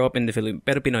didn't grow up in the Philippines,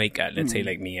 pero Pinoy ka, let's say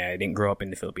like me, I didn't grow up in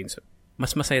the Philippines.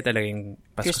 mas masaya talaga yung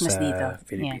Pasko Christmas sa dito.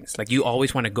 Philippines. Like, you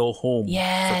always want to go home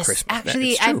for Christmas.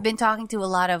 Actually, I've been talking to a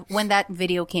lot of, when that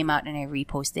video came out and I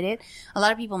reposted it, a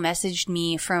lot of people messaged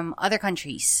me from other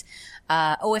countries,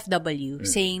 OFW,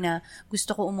 saying na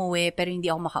gusto ko umuwi pero hindi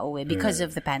ako makauwi because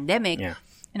of the pandemic. Yeah.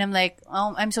 And I'm like,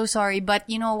 oh, I'm so sorry, but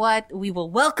you know what? We will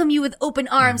welcome you with open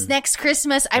arms next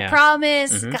Christmas. I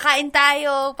promise. Kakain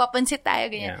tayo, papansit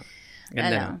tayo, ganyan.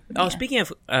 Ganda. Speaking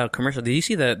of commercial, did you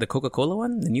see the Coca-Cola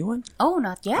one, the new one? Oh,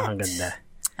 not yet. Ang ganda.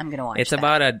 I'm gonna watch. It's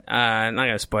about a. I'm not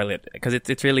gonna spoil it because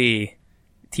it's really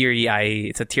teary-eye.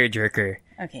 It's a tear-jerker.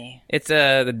 Okay. It's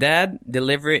the dad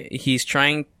He's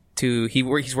trying to.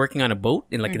 He's working on a boat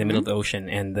in the middle of the ocean,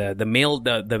 and the mail.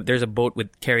 There's a boat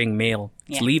with carrying mail.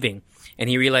 It's leaving, and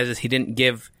he realizes he didn't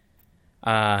give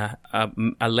a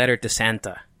letter to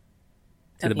Santa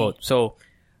to the boat. So.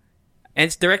 And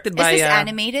it's directed by... Is this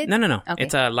animated? No. Okay.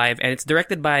 It's live. And it's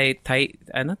directed by Taika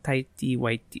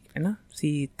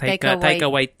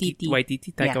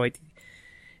Waititi.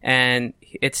 And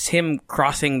it's him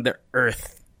crossing the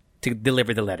earth to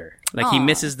deliver the letter. Like, he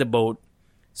misses the boat,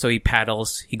 so he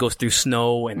paddles. He goes through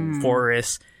snow and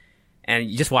forests.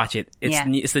 And you just watch it. It's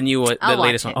the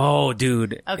latest one. Oh,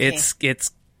 dude. Okay.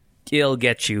 It'll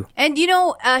get you. And,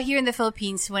 here in the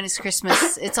Philippines, when it's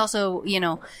Christmas, it's also,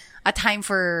 a time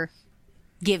for...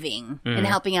 giving and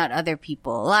helping out other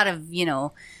people. A lot of,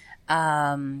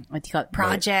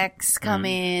 projects come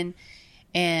in,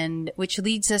 and which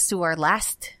leads us to our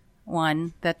last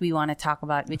one that we want to talk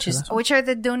about, which are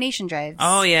the donation drives.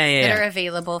 Oh, yeah. That are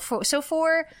available for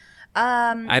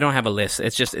I don't have a list.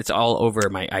 It's all over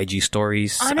my IG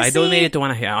stories. Honestly, I donated to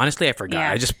one. Honestly, I forgot. Yeah.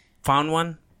 I just found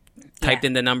one. Typed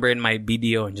in the number in my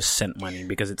BDO and just sent money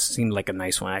because it seemed like a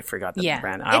nice one. I forgot the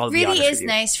brand. It really is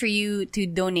nice for you to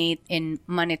donate in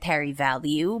monetary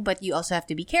value, but you also have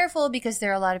to be careful because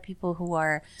there are a lot of people who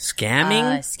are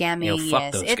scamming.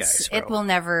 Fuck those guys, bro. It will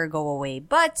never go away.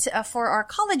 But for our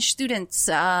college students,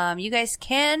 you guys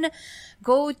can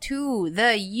go to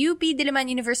the UP Diliman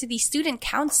University Student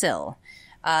Council.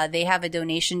 They have a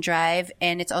donation drive,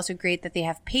 and it's also great that they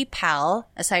have PayPal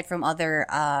aside from other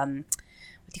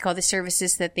the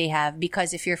services that they have,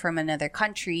 because if you're from another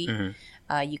country,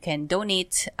 you can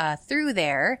donate through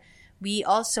there. We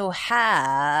also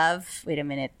have,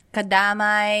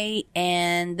 Kadamay,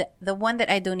 and the one that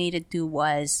I donated to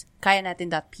was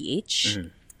kayanatin.ph.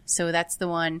 So that's the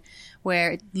one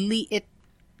where it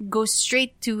goes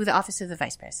straight to the office of the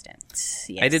vice president.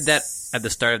 Yes. I did that at the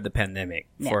start of the pandemic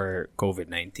for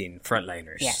COVID-19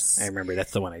 frontliners. Yes. I remember that's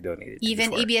the one I donated to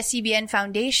Even before. ABS-CBN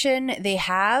Foundation, they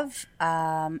have,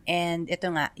 and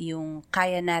ito nga, yung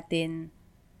Kaya Natin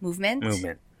movement.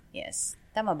 Yes.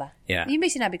 Tama ba? Yeah. Yung ba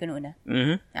yung sinabi ko noon?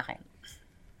 Mm-hmm. Okay.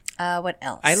 What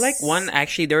else? I like one,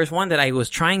 actually, there was one that I was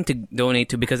trying to donate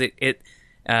to because this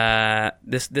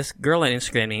girl on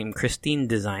Instagram named Christine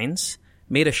Designs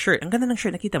made a shirt. Ang ganda ng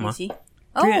shirt. Nakita mo?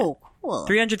 Oh, cool.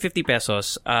 350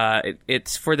 pesos.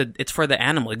 It's for the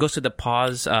animal. It goes to the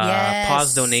paws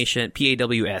donation,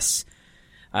 PAWS.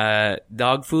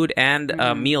 Dog food and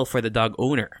a meal for the dog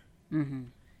owner. Mm-hmm.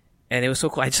 And it was so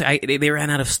cool. They ran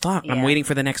out of stock. Yeah. I'm waiting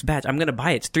for the next batch. I'm going to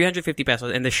buy it. It's 350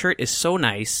 pesos. And the shirt is so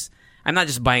nice. I'm not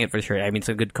just buying it for the shirt. I mean, it's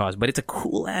a good cause, but it's a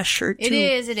cool ass shirt too. It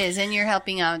is. And you're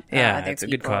helping out other people. It's a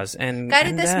good cause. And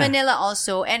Caritas Manila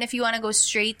also. And if you want to go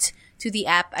straight to the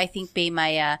app, I think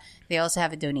Paymaya, they also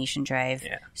have a donation drive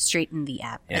straight in the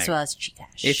app, as well as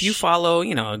GCash. If you follow,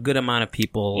 a good amount of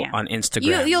people on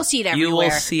Instagram, you'll see it everywhere. You will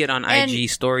see it on IG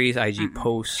stories, IG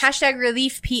posts. Hashtag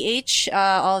ReliefPH,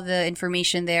 all the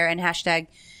information there, and hashtag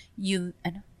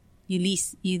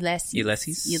Ulysses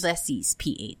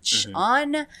PH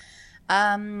on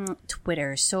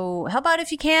Twitter. So how about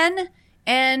if you can?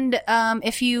 And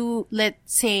if you,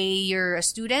 let's say you're a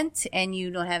student and you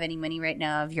don't have any money right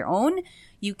now of your own,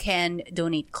 you can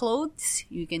donate clothes.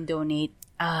 You can donate,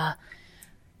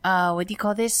 what do you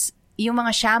call this? Yung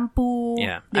mga shampoo.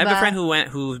 Yeah. Diba? I have a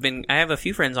friend I have a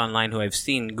few friends online who I've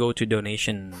seen go to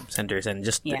donation centers and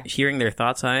just hearing their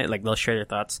thoughts on it, like they'll share their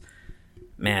thoughts.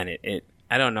 Man,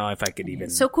 I don't know if I could even.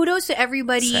 So kudos to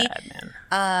everybody, sad,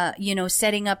 man.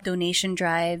 Setting up donation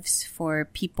drives for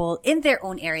people in their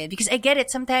own area. Because I get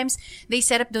it. Sometimes they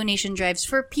set up donation drives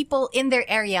for people in their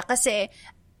area. Kasi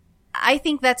I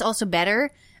think that's also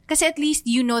better. Kasi at least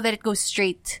you know that it goes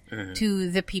straight to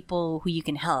the people who you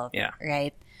can help. Yeah.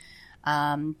 Right?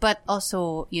 But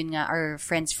also, yun nga, our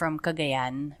friends from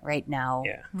Cagayan right now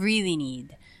really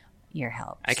need your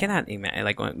help. I cannot imagine,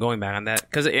 like, going back on that.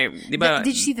 Because, did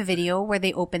you see the video where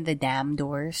they opened the dam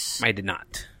doors? I did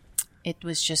not. It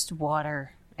was just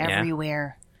water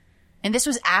everywhere. And this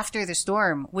was after the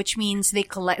storm, which means they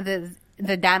collect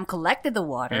the dam collected the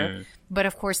water, but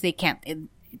of course they can't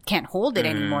hold it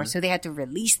anymore, so they had to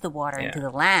release the water into the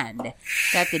land.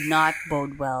 That did not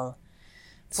bode well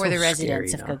for the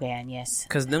residents of Cagayan. Yes,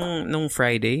 because nung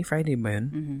Friday ba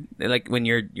yun? Like when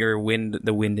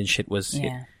the wind and shit was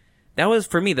hit, that was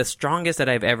for me the strongest that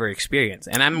I've ever experienced,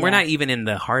 and we're not even in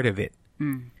the heart of it.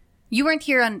 You weren't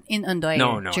here in Ondoy.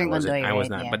 No, I was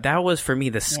not. But that was for me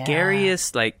the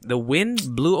scariest. Like the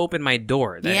wind blew open my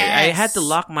door. I had to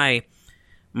lock my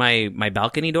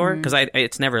balcony door because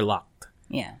it's never locked.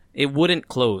 Yeah, it wouldn't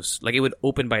close. Like it would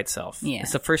open by itself. Yeah,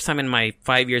 it's the first time in my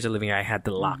 5 years of living here I had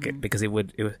to lock it because it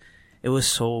was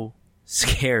so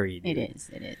scary. Dude. It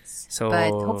is. So,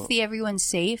 but hopefully everyone's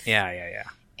safe. Yeah.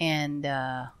 And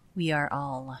we are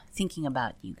all thinking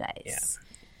about you guys. Yeah.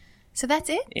 So that's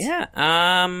it? Yeah.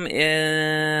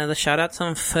 Let's shout out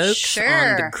some folks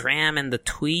on the gram and the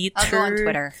Twitter. I'll go on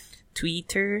Twitter.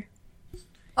 Twitter.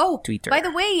 By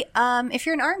the way, if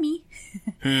you're an army,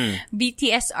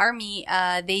 BTS Army,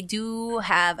 they do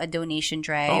have a donation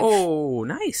drive. Oh,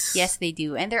 nice. Yes, they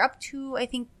do. And they're up to, I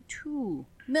think, 2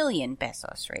 million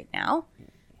pesos right now.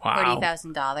 Wow.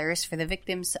 $40,000 for the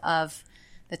victims of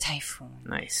the typhoon.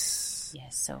 Nice.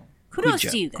 Yes, so kudos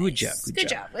to you guys. Good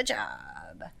job.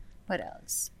 What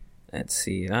else? Let's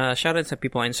see. Shout out to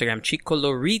people on Instagram. Chico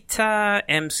Lorita,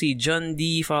 MC John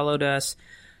D followed us.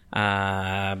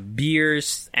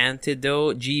 Beers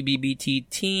Antidote, GBBT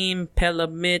Team, Pella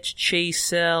Mitch,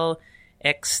 Chasel,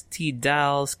 XT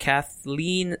Dals,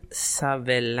 Kathleen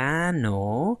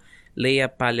Savellano, Leia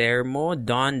Palermo,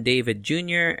 Don David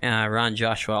Jr., Ron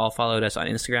Joshua all followed us on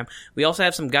Instagram. We also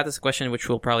have some Got This Question, which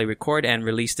we'll probably record and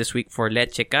release this week for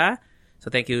Leche Ka. So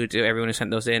thank you to everyone who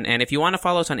sent those in. And if you want to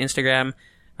follow us on Instagram,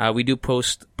 we do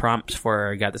post prompts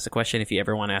for Got This Question. If you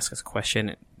ever want to ask us a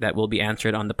question that will be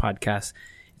answered on the podcast,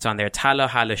 it's on there. It's Hala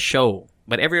Hala Show.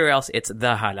 But everywhere else, it's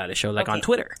The Hala Hala Show, like on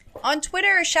Twitter. On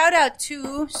Twitter, shout out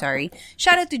to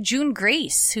June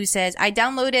Grace, who says, I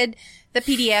downloaded the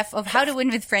PDF of How to Win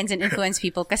with Friends and Influence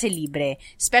People kasi libre.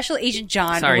 Special Agent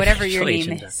John, or whatever your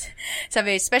name is.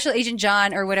 Sabi, Special Agent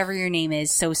John, or whatever your name is.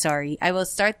 So sorry. I will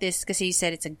start this kasi you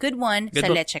said it's a good one. Sa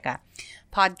Leche Ka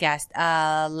podcast,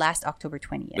 last October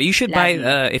 20th. But you should buy,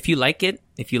 if you like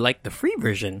the free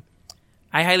version,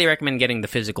 I highly recommend getting the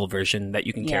physical version that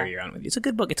you can carry around with you. It's a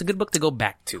good book. It's a good book to go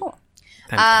back to. Cool.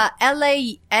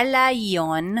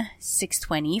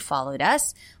 Elayon620 followed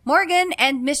us. Morgan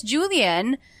and Miss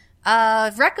Julian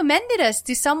recommended us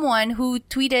to someone who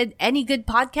tweeted any good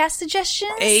podcast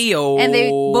suggestions. Ayo. And they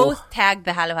both tagged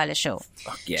the Halo Halo Show.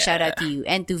 Yeah. Shout out to you.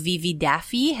 And to Vivi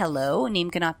Daffy, hello.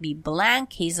 Name cannot be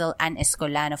blank. Hazel Ann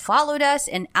Escolano followed us.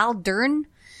 And Aldern,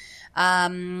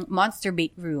 Monster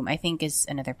Bait Room, I think is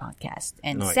another podcast.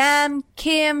 And nice. Sam,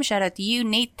 Kim, shout out to you.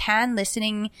 Nate Tan,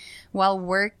 listening while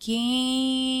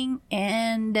working.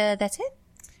 And that's it.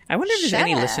 I wonder if there's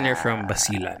any listener from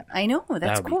Basilan. I know.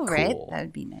 That's cool, right? That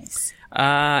would be nice.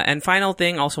 And final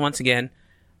thing, also once again,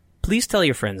 please tell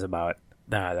your friends about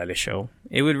the Halal Show.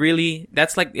 It would really,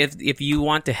 that's like, if you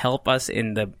want to help us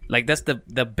that's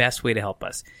the best way to help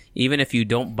us. Even if you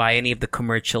don't buy any of the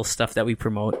commercial stuff that we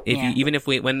promote,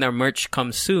 when the merch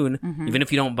comes soon, even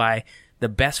if you don't buy, the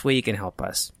best way you can help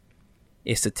us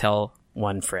is to tell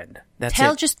one friend.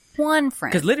 Tell just one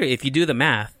friend. Because literally, if you do the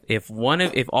math, if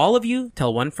all of you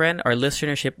tell one friend, our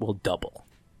listenership will double.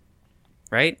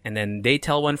 Right? And then they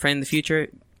tell one friend in the future,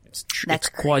 it's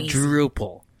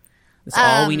quadruple. That's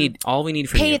all we need. All we need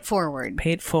for you. Pay it forward.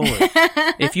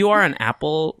 If you are on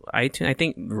Apple, iTunes, I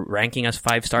think ranking us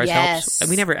 5 stars helps.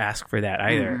 We never ask for that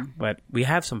either, but we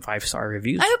have some 5-star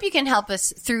reviews. I hope you can help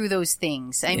us through those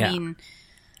things. I mean,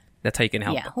 that's how you can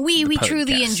help. Yeah, we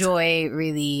truly enjoy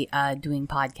really doing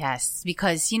podcasts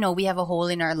because we have a hole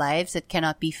in our lives that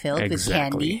cannot be filled with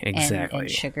candy and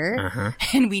sugar,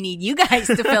 and we need you guys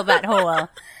to fill that hole.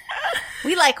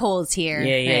 We like holes here.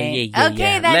 Yeah.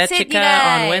 Okay, that's it, you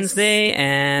guys. On Wednesday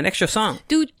and extra song.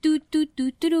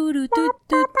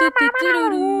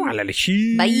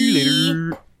 Bye.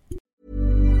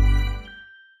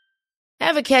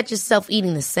 Ever catch yourself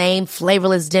eating the same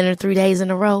flavorless dinner 3 days in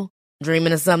a row?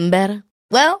 Dreaming of something better?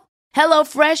 Well,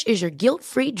 HelloFresh is your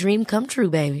guilt-free dream come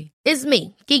true, baby. It's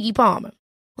me, Keke Palmer.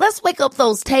 Let's wake up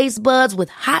those taste buds with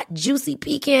hot, juicy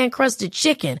pecan-crusted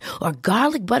chicken or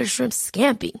garlic butter shrimp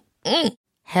scampi.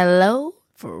 Hello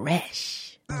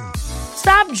Fresh.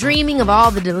 Stop dreaming of all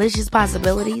the delicious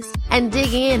possibilities and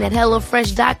dig in at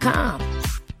HelloFresh.com.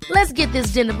 Let's get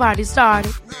this dinner party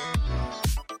started.